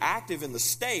begin to be active in the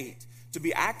state, to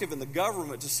be active in the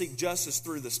government, to seek justice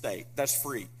through the state. That's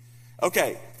free.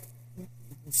 Okay.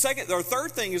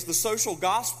 Third thing is the social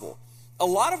gospel. A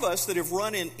lot of us that have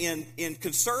run in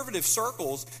conservative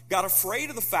circles got afraid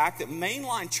of the fact that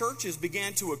mainline churches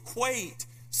began to equate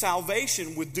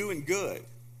salvation with doing good.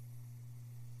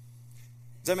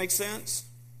 Does that make sense?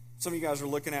 Some of you guys are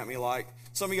looking at me like,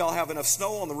 some of y'all have enough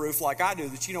snow on the roof like I do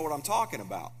that you know what I'm talking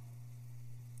about.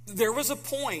 There was a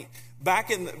point back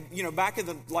in the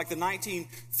 1950s,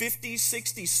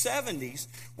 60s, 70s,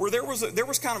 where there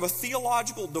was kind of a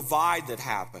theological divide that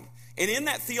happened. And in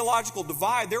that theological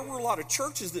divide, there were a lot of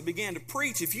churches that began to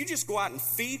preach, if you just go out and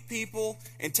feed people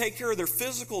and take care of their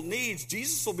physical needs,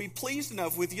 Jesus will be pleased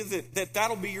enough with you that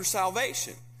that'll be your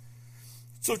salvation.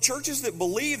 So churches that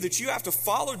believe that you have to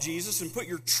follow Jesus and put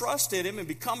your trust in him and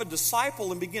become a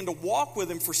disciple and begin to walk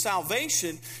with him for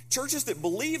salvation, churches that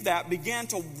believe that began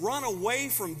to run away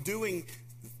from doing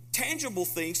tangible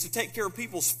things to take care of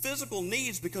people's physical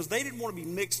needs because they didn't want to be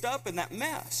mixed up in that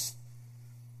mess.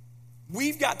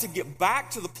 We've got to get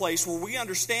back to the place where we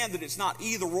understand that it's not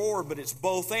either or, but it's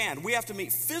both and. We have to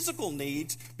meet physical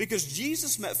needs because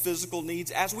Jesus met physical needs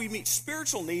as we meet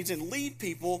spiritual needs and lead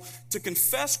people to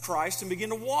confess Christ and begin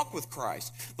to walk with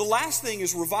Christ. The last thing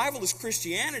is revivalist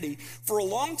Christianity. For a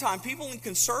long time, people in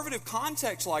conservative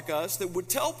contexts like us that would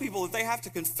tell people that they have to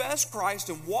confess Christ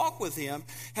and walk with him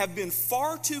have been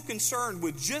far too concerned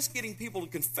with just getting people to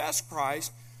confess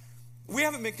Christ. We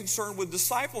haven't been concerned with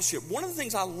discipleship. One of the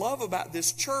things I love about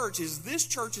this church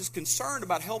is concerned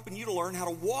about helping you to learn how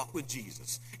to walk with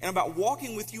Jesus and about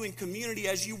walking with you in community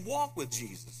as you walk with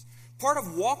Jesus. Part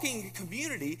of walking in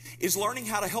community is learning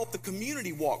how to help the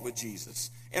community walk with Jesus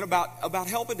and about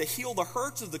helping to heal the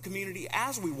hurts of the community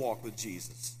as we walk with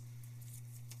Jesus.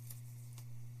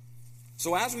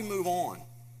 So as we move on,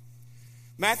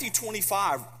 Matthew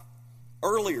 25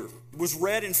 earlier was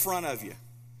read in front of you.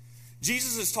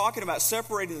 Jesus is talking about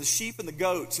separating the sheep and the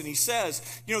goats, and he says,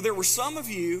 there were some of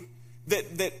you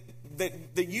that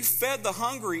you fed the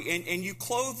hungry and you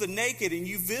clothed the naked and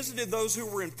you visited those who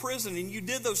were in prison and you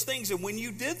did those things. And when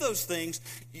you did those things,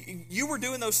 you were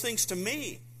doing those things to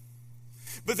me.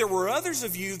 But there were others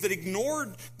of you that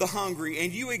ignored the hungry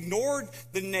and you ignored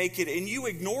the naked and you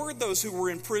ignored those who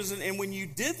were in prison. And when you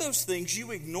did those things,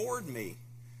 you ignored me.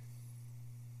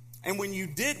 And when you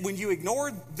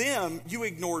ignored them, you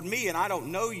ignored me, and I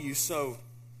don't know you, so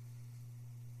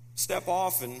step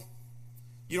off and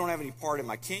you don't have any part in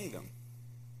my kingdom.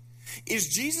 Is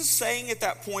Jesus saying at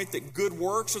that point that good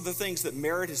works are the things that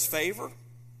merit his favor?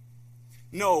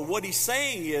 No, what he's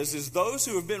saying is those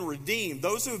who have been redeemed,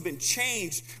 those who have been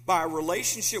changed by a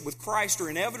relationship with Christ are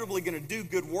inevitably going to do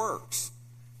good works.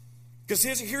 Because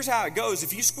here's how it goes.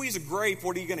 If you squeeze a grape,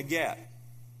 what are you going to get?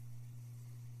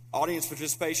 Audience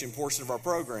participation portion of our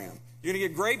program. You're going to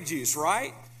get grape juice,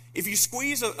 right? If you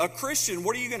squeeze a Christian,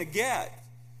 what are you going to get?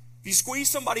 If you squeeze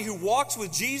somebody who walks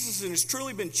with Jesus and has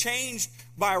truly been changed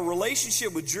by a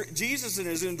relationship with Jesus and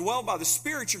is indwelled by the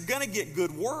Spirit, you're going to get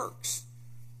good works.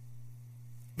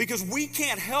 Because we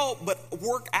can't help but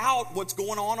work out what's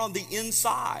going on the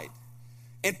inside.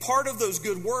 And part of those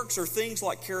good works are things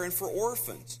like caring for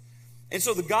orphans. And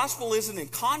so the gospel isn't in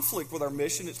conflict with our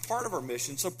mission, it's part of our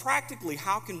mission. So practically,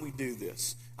 how can we do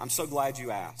this? I'm so glad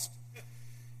you asked.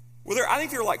 Well, I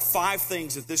think there are like 5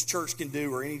 things that this church can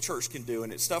do or any church can do,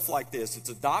 and it's stuff like this. It's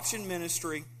adoption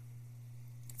ministry,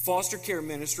 foster care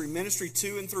ministry, ministry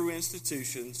to and through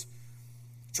institutions,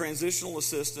 transitional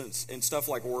assistance, and stuff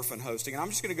like orphan hosting. And I'm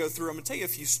just going to go through. I'm going to tell you a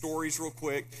few stories real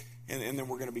quick, and then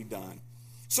we're going to be done.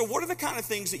 So what are the kind of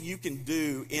things that you can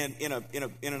do in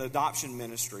an adoption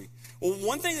ministry? Well,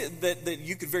 one thing that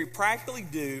you could very practically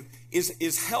do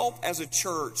is help as a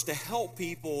church to help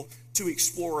people to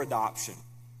explore adoption.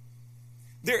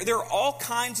 There are all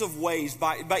kinds of ways,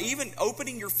 by even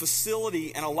opening your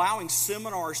facility and allowing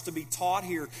seminars to be taught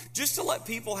here, just to let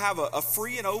people have a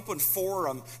free and open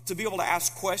forum to be able to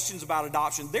ask questions about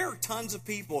adoption. There are tons of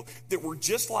people that were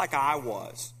just like I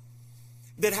was,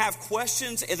 that have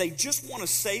questions, and they just want a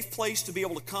safe place to be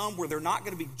able to come where they're not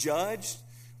going to be judged,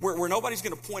 where nobody's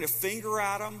going to point a finger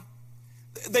at them.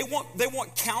 They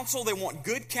want counsel, they want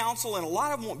good counsel, and a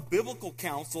lot of them want biblical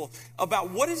counsel about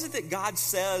what is it that God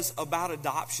says about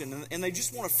adoption, and they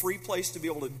just want a free place to be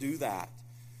able to do that.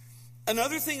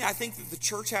 Another thing I think that the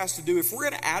church has to do, if we're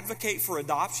going to advocate for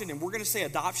adoption and we're going to say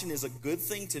adoption is a good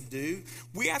thing to do,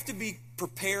 we have to be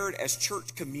prepared as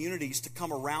church communities to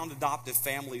come around adoptive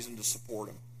families and to support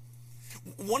them.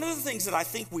 One of the things that I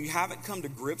think we haven't come to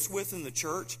grips with in the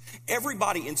church,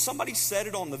 everybody, and somebody said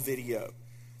it on the video,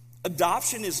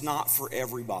 adoption is not for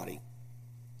everybody.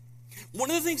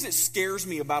 One of the things that scares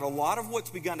me about a lot of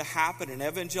what's begun to happen in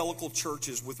evangelical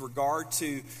churches with regard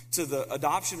to the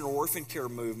adoption and orphan care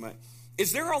movement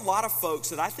is there are a lot of folks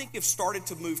that I think have started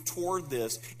to move toward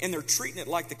this, and they're treating it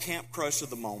like the camp crush of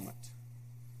the moment.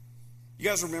 You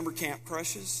guys remember camp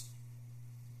crushes?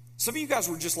 Some of you guys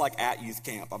were just like at youth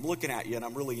camp. I'm looking at you and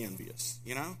I'm really envious,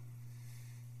 you know?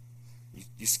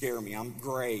 You scare me. I'm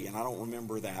gray and I don't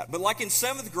remember that. But like in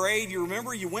 7th grade, you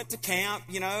remember you went to camp,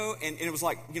 you know, and it was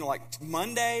like, you know, like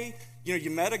Monday, you know,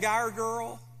 you met a guy or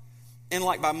girl, and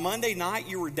like by Monday night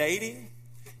you were dating,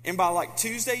 and by like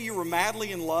Tuesday you were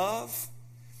madly in love,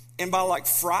 and by like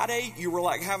Friday you were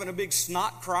like having a big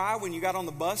snot cry when you got on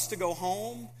the bus to go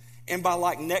home, and by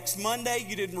like next Monday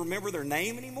you didn't remember their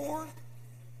name anymore.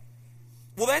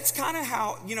 Well, that's kind of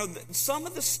how, you know, some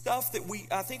of the stuff that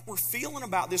I think we're feeling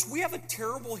about this. We have a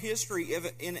terrible history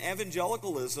in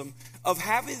evangelicalism of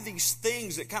having these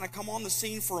things that kind of come on the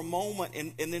scene for a moment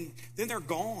and then they're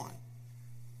gone.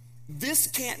 This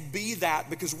can't be that,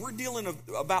 because we're dealing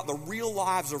about the real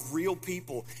lives of real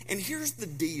people. And here's the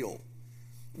deal.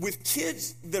 With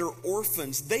kids that are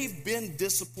orphans, they've been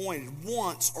disappointed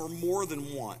once or more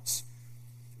than once.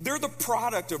 They're the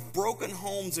product of broken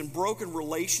homes and broken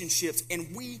relationships, and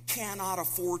we cannot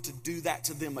afford to do that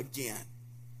to them again.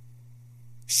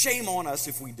 Shame on us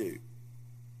if we do.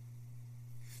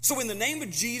 So in the name of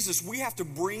Jesus, we have to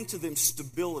bring to them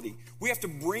stability. We have to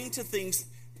bring to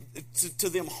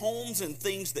them homes and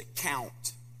things that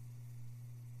count.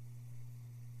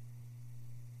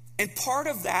 And part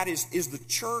of that is the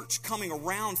church coming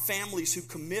around families who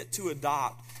commit to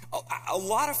adopt. A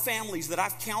lot of families that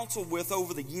I've counseled with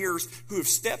over the years who have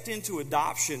stepped into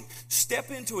adoption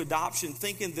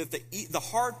thinking that the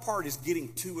hard part is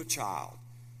getting to a child,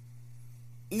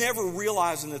 never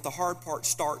realizing that the hard part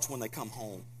starts when they come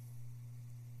home.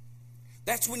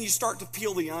 That's when you start to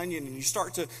peel the onion and you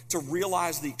start to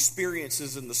realize the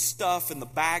experiences and the stuff and the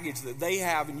baggage that they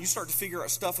have, and you start to figure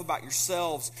out stuff about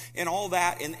yourselves and all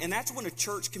that. And that's when a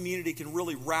church community can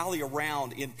really rally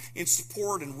around in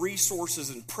support and resources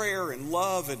and prayer and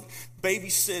love and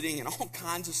babysitting and all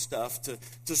kinds of stuff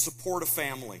to support a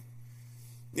family.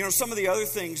 You know, some of the other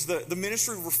things, the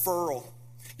ministry referral.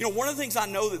 You know, one of the things I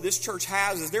know that this church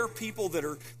has is there are people that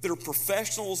are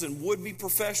professionals and would-be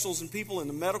professionals, and people in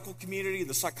the medical community,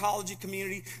 the psychology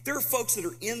community. There are folks that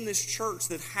are in this church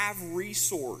that have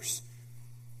resource.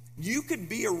 You could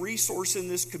be a resource in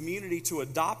this community to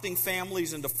adopting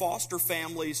families and to foster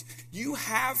families. You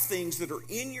have things that are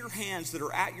in your hands, that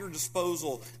are at your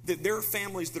disposal, that there are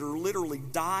families that are literally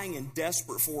dying and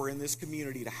desperate for in this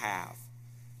community to have.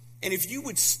 And if you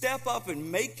would step up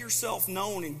and make yourself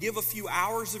known and give a few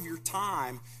hours of your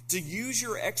time to use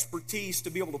your expertise to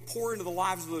be able to pour into the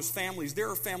lives of those families, there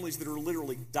are families that are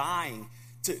literally dying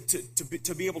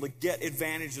to be able to get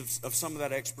advantage of some of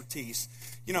that expertise.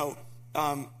 You know,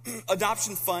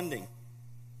 adoption funding.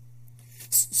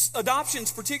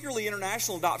 Adoptions, particularly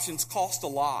international adoptions, cost a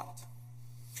lot.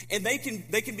 And they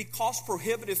can be cost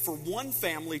prohibitive for one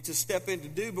family to step in to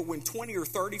do, but when 20 or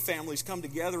 30 families come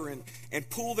together and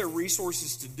pool their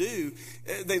resources to do,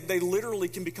 they literally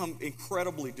can become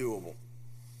incredibly doable.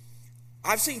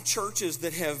 I've seen churches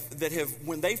that have,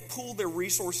 when they've pulled their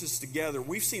resources together,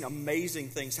 we've seen amazing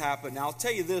things happen. Now, I'll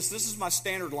tell you this is my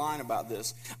standard line about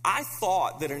this. I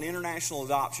thought that an international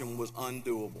adoption was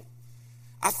undoable.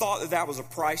 I thought that was a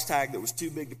price tag that was too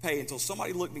big to pay until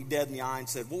somebody looked me dead in the eye and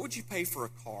said, what would you pay for a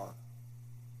car?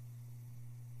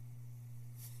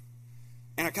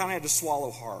 And I kind of had to swallow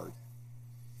hard.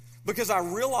 Because I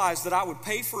realized that I would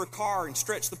pay for a car and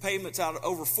stretch the payments out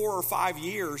over 4 or 5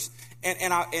 years,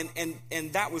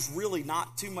 and that was really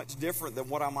not too much different than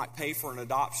what I might pay for an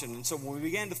adoption. And so when we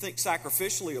began to think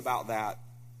sacrificially about that,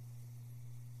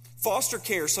 foster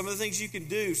care, some of the things you can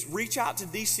do is reach out to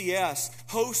DCS,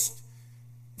 host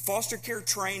foster care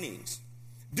trainings,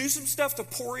 do some stuff to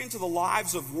pour into the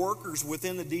lives of workers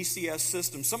within the DCS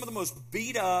system. Some of the most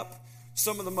beat up,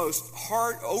 some of the most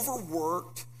hard,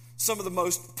 overworked, some of the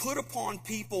most put upon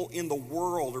people in the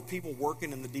world are people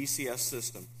working in the DCS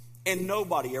system. And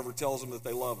nobody ever tells them that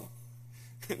they love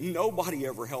them. Nobody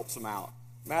ever helps them out.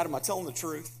 Matt, am I telling the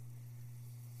truth?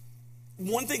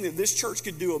 One thing that this church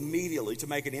could do immediately to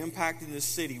make an impact in this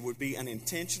city would be an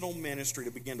intentional ministry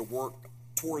to begin to work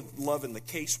toward loving the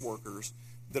caseworkers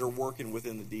that are working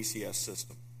within the DCS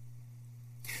system.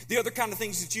 The other kind of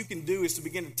things that you can do is to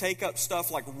begin to take up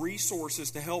stuff like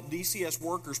resources to help DCS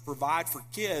workers provide for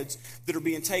kids that are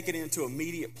being taken into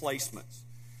immediate placements.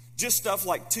 Just stuff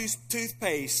like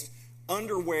toothpaste,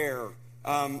 underwear,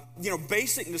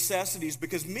 basic necessities,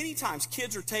 because many times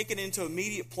kids are taken into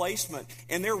immediate placement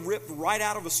and they're ripped right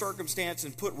out of a circumstance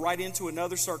and put right into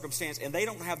another circumstance, and they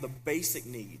don't have the basic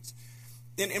needs.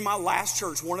 In my last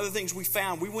church, one of the things we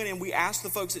found, we went in, we asked the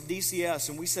folks at DCS,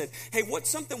 and we said, hey, what's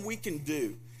something we can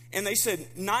do? And they said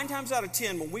 9 times out of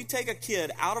 10, when we take a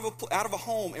kid out of a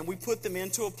home and we put them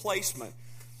into a placement,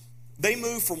 they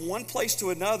move from one place to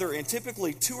another, and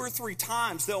typically 2 or 3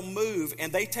 times they'll move,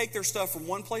 and they take their stuff from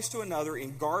one place to another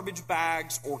in garbage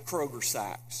bags or Kroger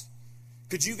sacks.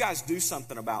 Could you guys do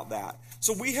something about that?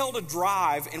 So we held a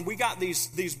drive, and we got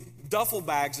these duffel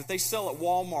bags that they sell at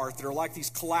Walmart that are like these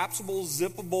collapsible,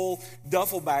 zippable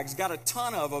duffel bags. Got a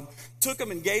ton of them, took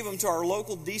them and gave them to our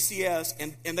local DCS,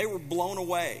 and they were blown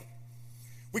away.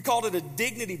 We called it a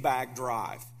dignity bag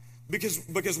drive because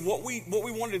what we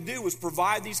wanted to do was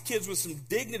provide these kids with some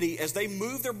dignity as they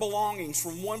moved their belongings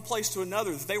from one place to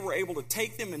another, that they were able to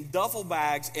take them in duffel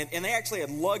bags, and they actually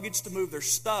had luggage to move their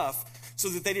stuff so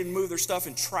that they didn't move their stuff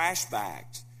in trash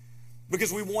bags.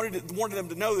 Because we wanted them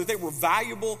to know that they were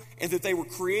valuable and that they were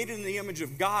created in the image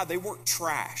of God. They weren't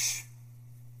trash.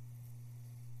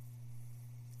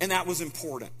 And that was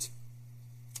important.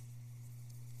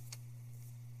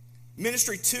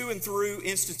 Ministry to and through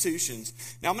institutions.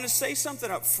 Now, I'm going to say something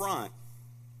up front.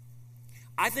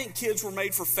 I think kids were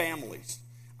made for families.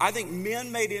 I think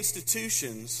men made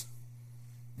institutions.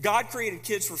 God created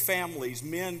kids for families.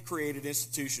 Men created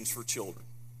institutions for children.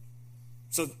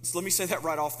 So let me say that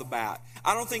right off the bat.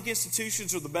 I don't think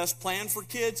institutions are the best plan for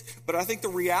kids, but I think the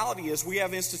reality is we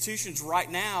have institutions right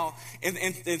now,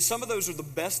 and some of those are the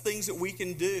best things that we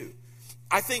can do.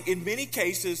 I think in many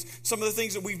cases, some of the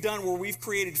things that we've done where we've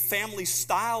created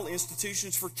family-style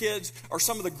institutions for kids are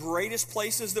some of the greatest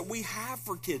places that we have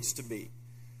for kids to be.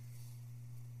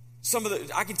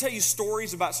 I can tell you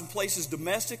stories about some places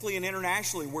domestically and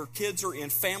internationally where kids are in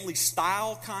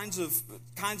family-style kinds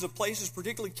of places,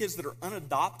 particularly kids that are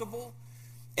unadoptable.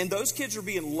 And those kids are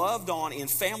being loved on in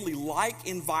family-like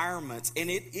environments.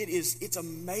 And it's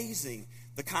amazing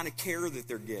the kind of care that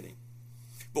they're getting.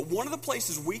 But one of the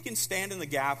places we can stand in the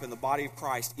gap in the body of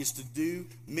Christ is to do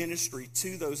ministry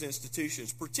to those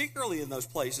institutions, particularly in those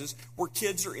places where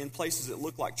kids are in places that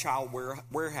look like child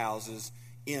warehouses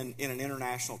in an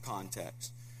international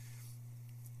context.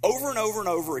 Over and over and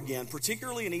over again,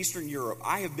 particularly in Eastern Europe,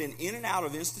 I have been in and out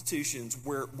of institutions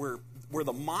where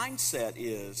the mindset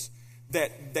is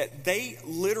that they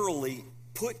literally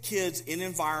put kids in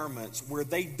environments where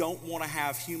they don't want to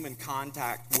have human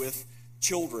contact with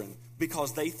children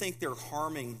because they think they're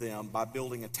harming them by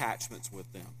building attachments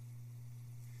with them.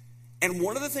 And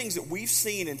one of the things that we've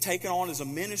seen and taken on as a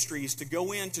ministry is to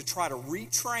go in to try to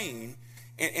retrain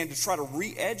and to try to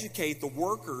re-educate the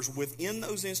workers within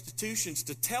those institutions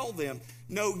to tell them,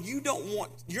 no,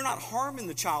 you're not harming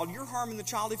the child. You're harming the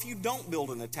child if you don't build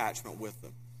an attachment with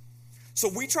them. So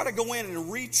we try to go in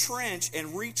and retrench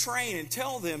and retrain and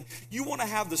tell them, you want to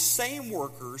have the same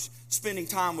workers spending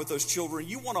time with those children.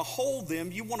 You want to hold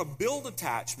them. You want to build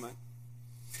attachment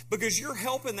because you're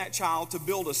helping that child to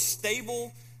build a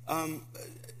stable,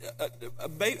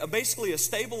 basically a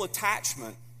stable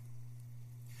attachment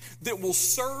that will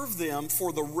serve them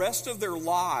for the rest of their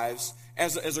lives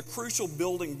as a crucial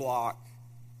building block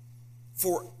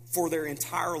for their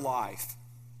entire life.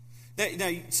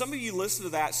 Now, some of you listen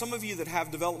to that. Some of you that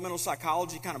have developmental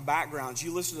psychology kind of backgrounds,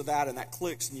 you listen to that and that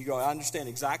clicks and you go, I understand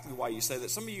exactly why you say that.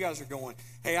 Some of you guys are going,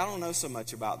 hey, I don't know so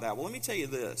much about that. Well, let me tell you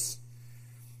this.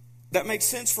 That makes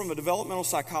sense from a developmental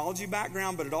psychology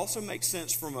background, but it also makes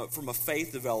sense from a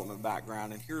faith development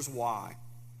background, and here's why.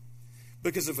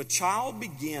 Because if a child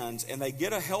begins and they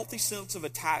get a healthy sense of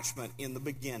attachment in the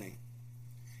beginning,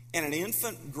 and an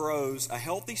infant grows a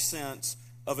healthy sense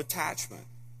of attachment,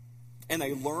 and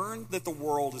they learn that the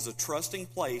world is a trusting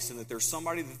place and that there's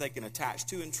somebody that they can attach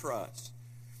to and trust,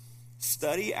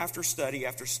 study after study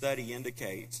after study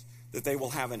indicates that they will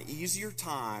have an easier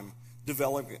time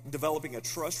developing a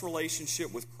trust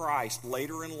relationship with Christ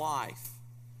later in life.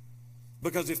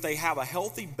 Because if they have a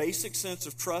healthy basic sense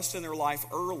of trust in their life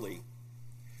early,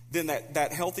 then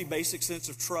that healthy basic sense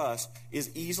of trust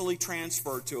is easily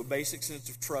transferred to a basic sense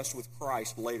of trust with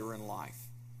Christ later in life.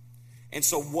 And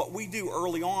so what we do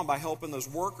early on by helping those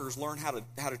workers learn how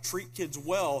to treat kids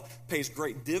well pays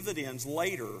great dividends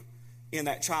later in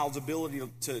that child's ability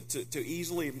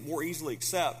to more easily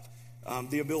accept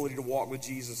the ability to walk with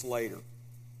Jesus later.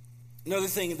 Another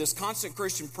thing in this Constant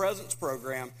Christian Presence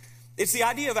program, it's the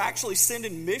idea of actually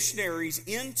sending missionaries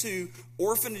into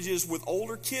orphanages with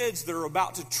older kids that are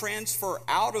about to transfer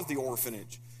out of the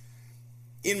orphanage.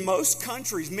 In most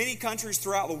countries, many countries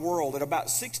throughout the world, at about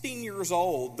 16 years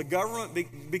old, the government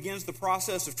begins the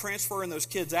process of transferring those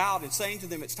kids out and saying to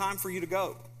them, it's time for you to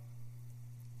go.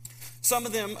 Some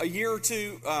of them a year or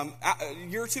two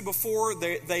before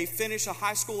they finish a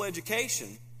high school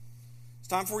education, it's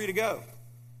time for you to go.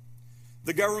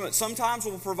 The government sometimes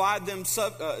will provide them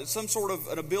some sort of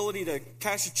an ability to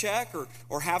cash a check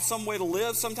or have some way to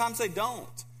live. Sometimes they don't.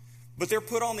 But they're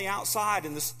put on the outside,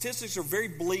 and the statistics are very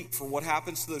bleak for what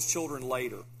happens to those children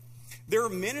later. There are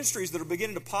ministries that are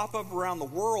beginning to pop up around the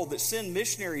world that send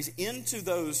missionaries into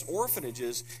those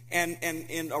orphanages, and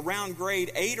in around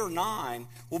grade 8 or 9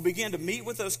 will begin to meet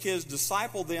with those kids,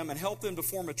 disciple them, and help them to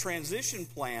form a transition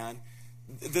plan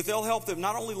that they'll help them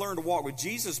not only learn to walk with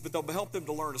Jesus, but they'll help them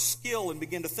to learn a skill and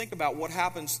begin to think about what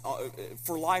happens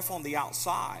for life on the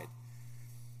outside.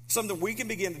 Something we can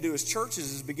begin to do as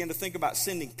churches is begin to think about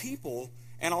sending people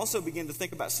and also begin to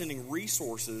think about sending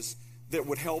resources that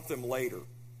would help them later.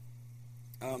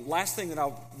 Last thing that I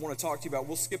want to talk to you about,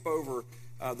 we'll skip over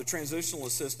the transitional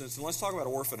assistance, and let's talk about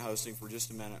orphan hosting for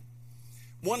just a minute.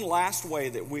 One last way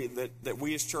that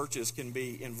we as churches can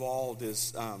be involved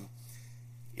is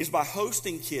by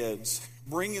hosting kids,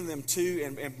 bringing them to,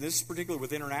 and this is particularly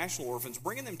with international orphans,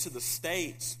 bringing them to the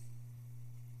States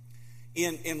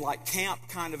in like camp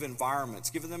kind of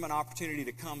environments, giving them an opportunity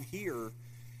to come here.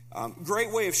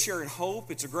 Great way of sharing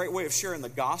hope. It's a great way of sharing the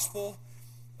gospel.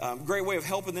 Great way of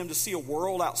helping them to see a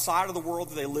world outside of the world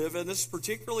that they live in. This is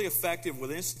particularly effective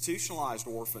with institutionalized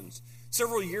orphans.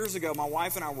 Several years ago, my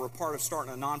wife and I were a part of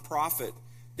starting a nonprofit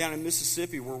down in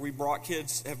Mississippi where we have brought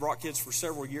kids for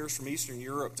several years from Eastern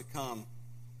Europe to come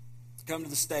to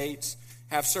the States,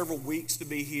 have several weeks to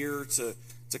be here, to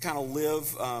kind of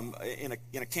live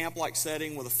in a camp-like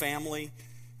setting with a family,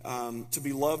 to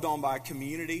be loved on by a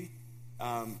community.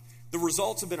 The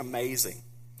results have been amazing.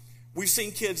 We've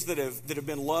seen kids that have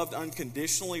been loved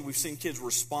unconditionally. We've seen kids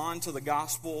respond to the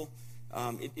gospel.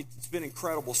 It's been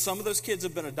incredible. Some of those kids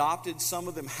have been adopted. Some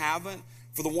of them haven't.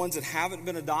 For the ones that haven't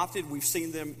been adopted, we've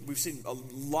seen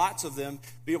lots of them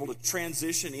be able to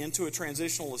transition into a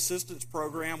transitional assistance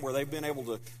program where they've been able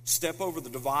to step over the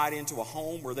divide into a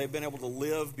home where they've been able to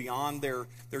live beyond their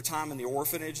time in the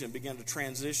orphanage and begin to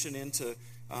transition into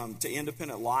to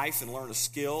independent life and learn a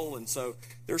skill. And so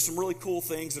there's some really cool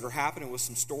things that are happening with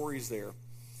some stories there. I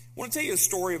want to tell you a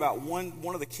story about one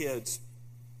of the kids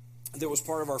that was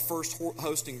part of our first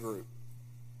hosting group.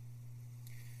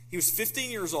 He was 15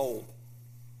 years old.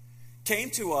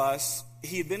 Came to us.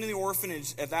 He had been in the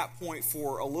orphanage at that point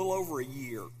for a little over a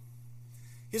year.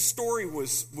 His story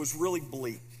was really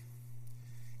bleak.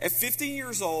 At 15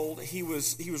 years old, he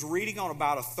was reading on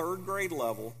about a third grade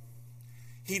level.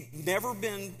 He'd never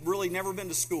been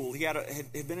to school. He had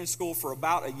been in school for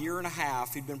about a year and a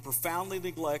half. He'd been profoundly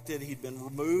neglected. He'd been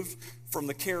removed from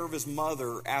the care of his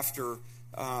mother after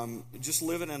just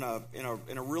living in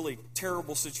a really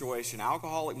terrible situation.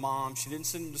 Alcoholic mom. She didn't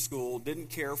send him to school.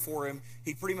 Didn't care for him.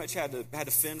 He pretty much had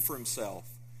to fend for himself.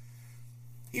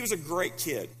 He was a great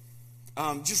kid.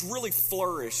 Just really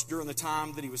flourished during the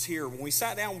time that he was here. When we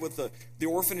sat down with the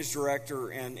orphanage director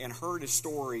and heard his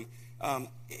story,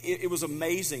 it was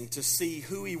amazing to see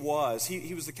who he was.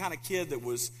 He was the kind of kid that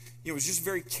was just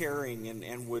very caring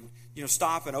and would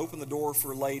stop and open the door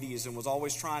for ladies, and was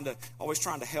always trying to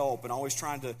help, and always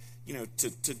trying to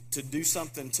to do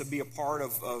something to be a part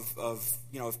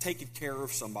of taking care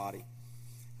of somebody.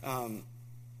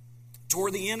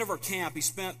 Toward the end of our camp, he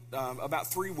spent about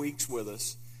 3 weeks with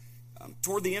us.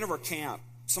 Toward the end of our camp,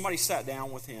 somebody sat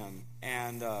down with him,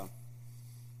 and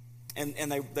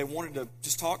they wanted to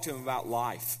just talk to him about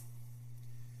life.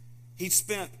 He'd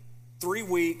spent 3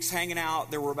 weeks hanging out.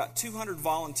 There were about 200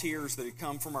 volunteers that had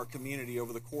come from our community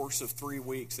over the course of 3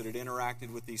 weeks that had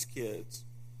interacted with these kids.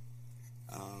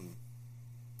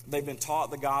 They've been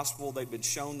taught the gospel. They've been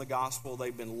shown the gospel.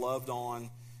 They've been loved on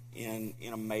in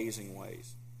amazing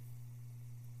ways.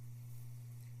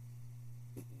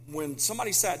 When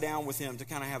somebody sat down with him to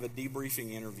kind of have a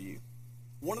debriefing interview,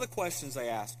 one of the questions they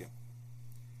asked him,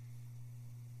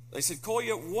 they said,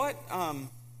 "Kolya, what are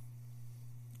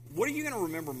you going to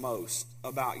remember most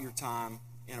about your time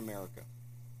in America?"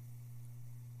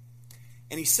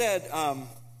 And he said,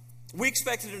 we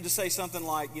expected him to say something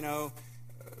like,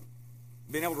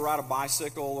 being able to ride a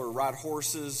bicycle or ride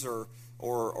horses or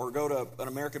go to an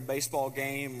American baseball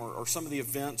game or some of the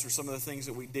events or some of the things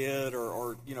that we did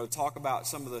or talk about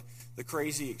some of the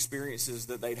crazy experiences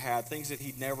that they'd had, things that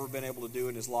he'd never been able to do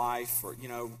in his life, or,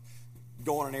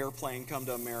 go on an airplane, come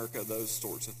to America, those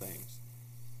sorts of things.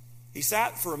 He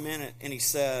sat for a minute and he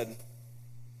said,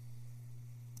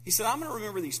 I'm going to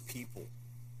remember these people.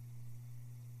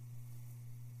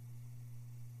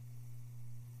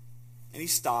 And he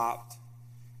stopped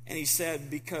and he said,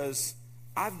 because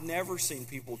I've never seen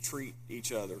people treat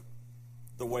each other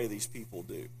the way these people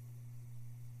do.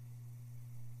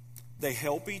 They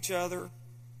help each other.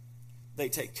 They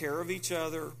take care of each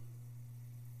other.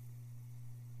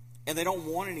 And they don't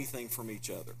want anything from each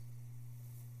other.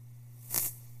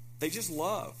 They just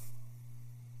love.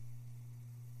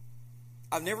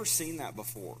 I've never seen that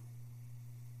before.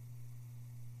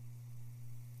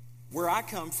 Where I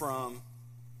come from,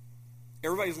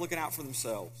 everybody's looking out for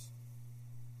themselves.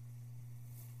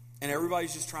 And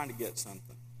everybody's just trying to get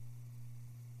something.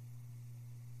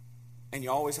 And you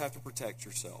always have to protect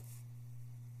yourself.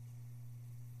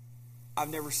 I've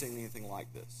never seen anything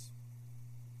like this.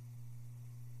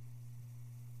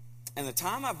 And the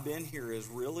time I've been here has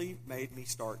really made me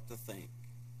start to think.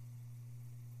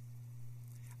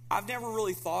 I've never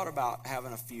really thought about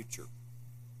having a future.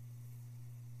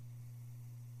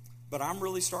 But I'm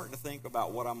really starting to think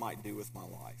about what I might do with my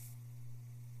life.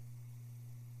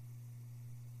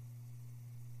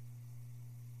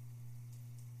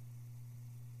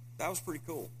 That was pretty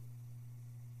cool.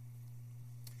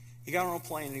 He got on a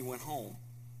plane and he went home.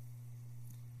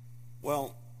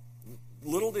 Well,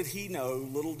 little did he know,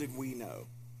 little did we know.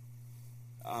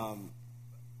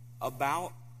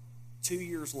 About 2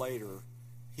 years later,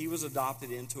 he was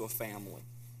adopted into a family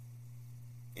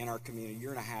in our community. A year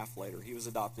and a half later, he was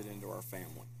adopted into our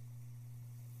family.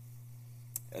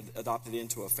 Adopted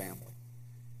into a family.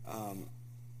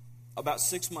 About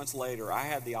 6 months later, I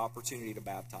had the opportunity to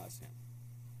baptize him.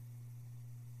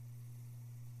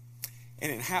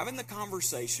 And in having the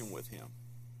conversation with him,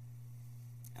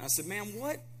 and I said, "Man,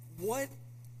 what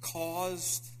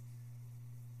caused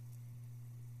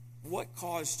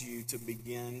you to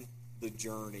begin the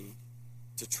journey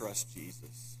to trust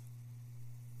Jesus?"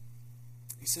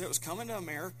 He said, "It was coming to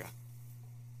America."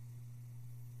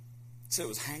 He said, "It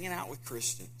was hanging out with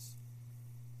Christians."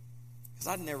 Because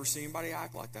I'd never seen anybody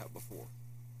act like that before.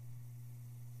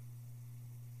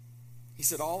 He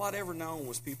said, all I'd ever known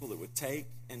was people that would take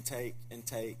and take and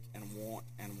take and want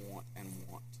and want and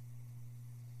want.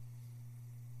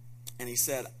 And he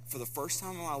said, for the first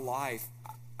time in my life,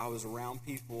 I was around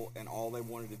people and all they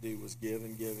wanted to do was give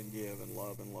and give and give and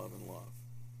love and love and love.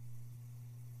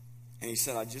 And he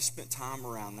said, I just spent time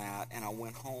around that, and I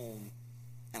went home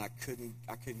and I couldn't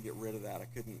get rid of that. I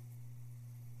couldn't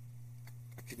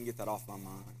get that off my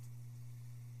mind.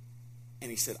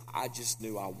 And he said, I just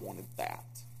knew I wanted that.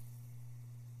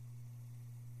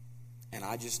 And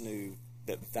I just knew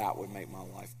that would make my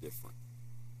life different.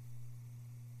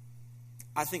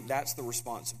 I think that's the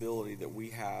responsibility that we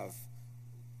have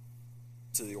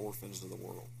to the orphans of the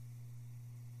world.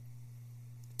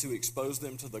 To expose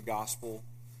them to the gospel,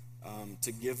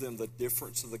 to give them the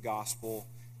difference of the gospel,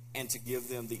 and to give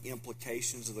them the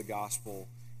implications of the gospel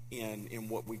in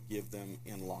what we give them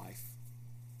in life.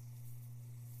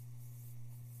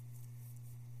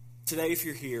 Today, if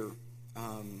you're here,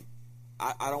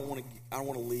 I don't want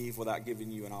to leave without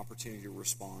giving you an opportunity to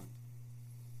respond.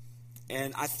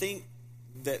 And I think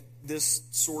that this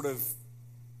sort of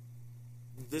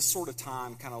this sort of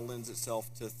time kind of lends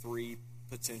itself to three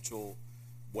potential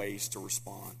ways to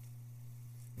respond.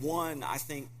 One, I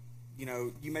think,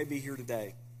 you may be here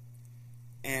today,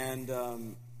 and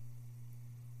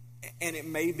it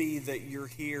may be that you're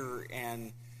here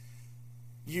and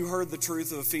you heard the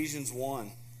truth of Ephesians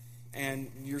 1,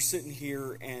 and you're sitting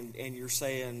here and you're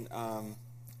saying, I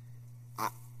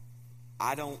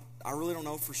really don't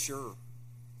know for sure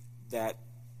that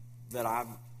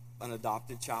I'm an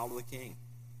adopted child of the King.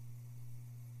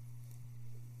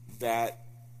 That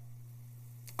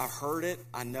I heard it,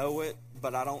 I know it,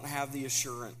 but I don't have the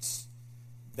assurance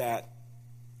that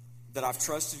I've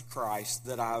trusted Christ,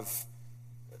 that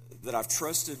I've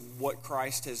trusted what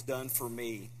Christ has done for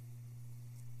me,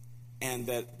 and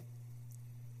that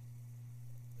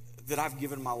I've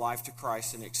given my life to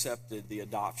Christ and accepted the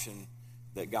adoption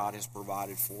that God has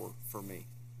provided for me.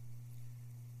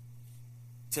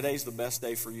 Today's the best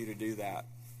day for you to do that.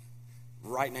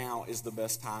 Right now is the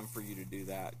best time for you to do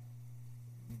that,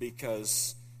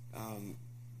 because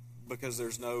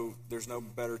there's no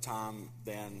better time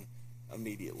than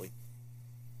immediately.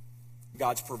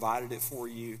 God's provided it for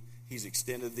you. He's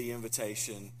extended the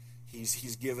invitation.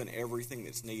 He's given everything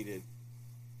that's needed,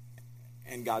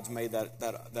 and God's made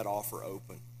that offer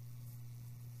open.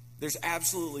 There's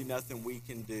absolutely nothing we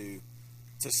can do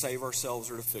to save ourselves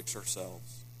or to fix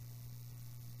ourselves.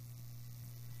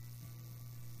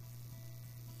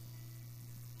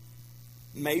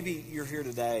 Maybe you're here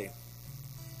today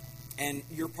and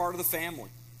you're part of the family.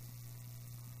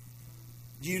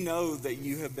 You know that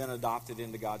you have been adopted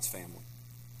into God's family.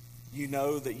 You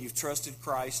know that you've trusted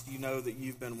Christ. You know that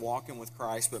you've been walking with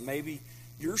Christ. But maybe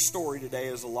your story today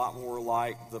is a lot more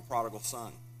like the prodigal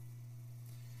son.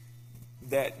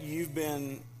 That you've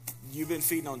been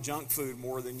feeding on junk food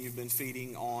more than you've been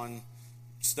feeding on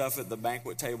stuff at the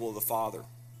banquet table of the Father.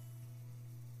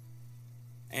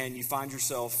 And you find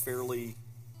yourself fairly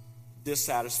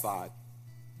dissatisfied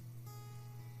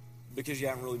because you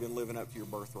haven't really been living up to your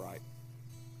birthright.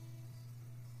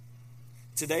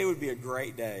 Today would be a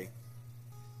great day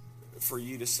for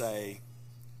you to say,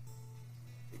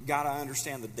 God, I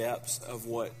understand the depths of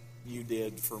what you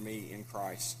did for me in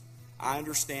Christ. I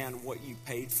understand what you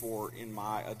paid for in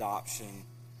my adoption.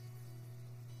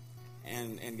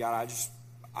 And God,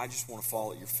 I just want to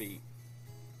fall at your feet.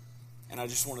 And I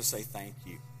just want to say thank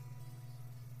you.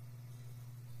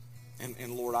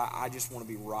 And Lord, I just want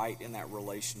to be right in that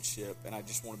relationship, and I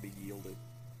just want to be yielded.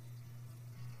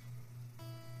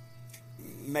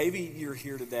 Maybe you're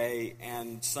here today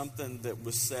and something that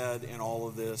was said in all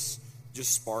of this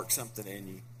just sparked something in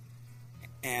you.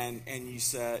 And you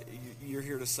said, you're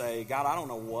here to say, God, I don't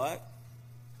know what.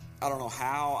 I don't know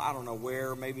how. I don't know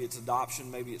where. Maybe it's adoption.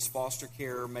 Maybe it's foster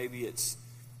care. Maybe it's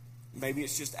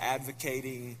just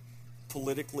advocating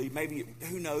politically. Maybe,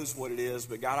 who knows what it is.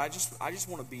 But God, I just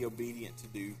want to be obedient to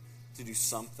do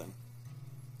something,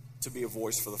 to be a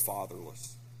voice for the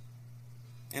fatherless.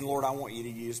 And Lord, I want you to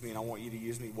use me, and I want you to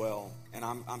use me well, and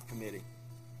I'm committing.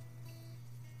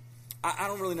 I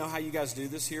don't really know how you guys do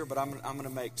this here, but I'm going to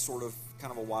make sort of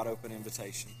kind of a wide open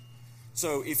invitation.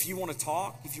 So if you want to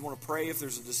talk, if you want to pray, if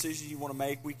there's a decision you want to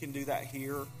make, we can do that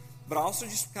here. But I also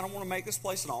just kind of want to make this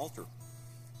place an altar.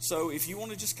 So if you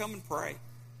want to just come and pray,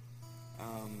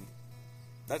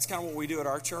 that's kind of what we do at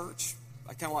our church.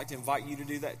 I kind of like to invite you to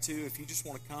do that too. If you just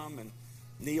want to come and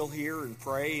kneel here and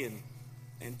pray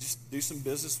and just do some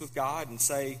business with God and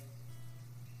say,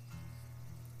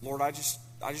 Lord, I just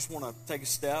want to take a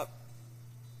step,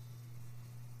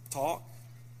 talk,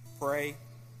 pray,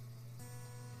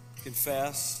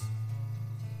 confess,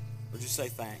 or just say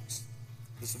thanks.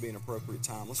 This will be an appropriate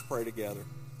time. Let's pray together.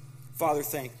 Father,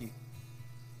 thank you.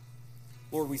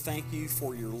 Lord, we thank you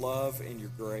for your love and your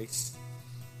grace.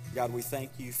 God, we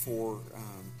thank you for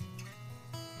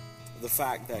the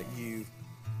fact that you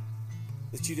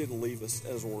didn't leave us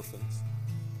as orphans.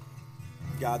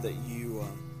 God, that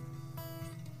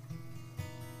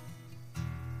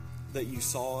you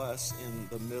saw us in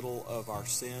the middle of our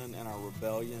sin and our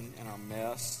rebellion and our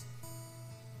mess.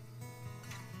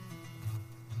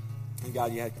 And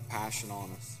God, you had compassion on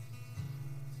us.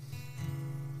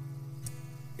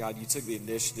 God, you took the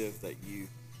initiative that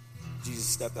Jesus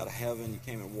stepped out of heaven. You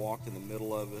came and walked in the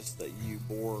middle of us, that you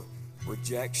bore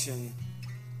rejection.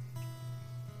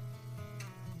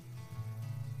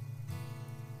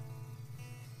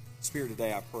 Spirit,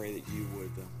 today I pray that you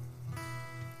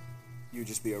would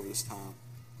just be over this time.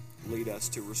 Lead us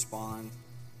to respond.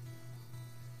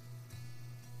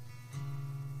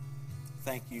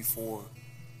 Thank you for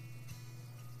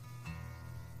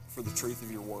the truth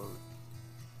of your word.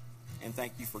 And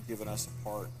thank you for giving us a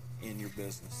part in your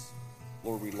business.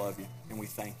 Lord, we love you and we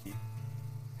thank you.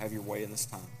 Have your way in this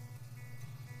time.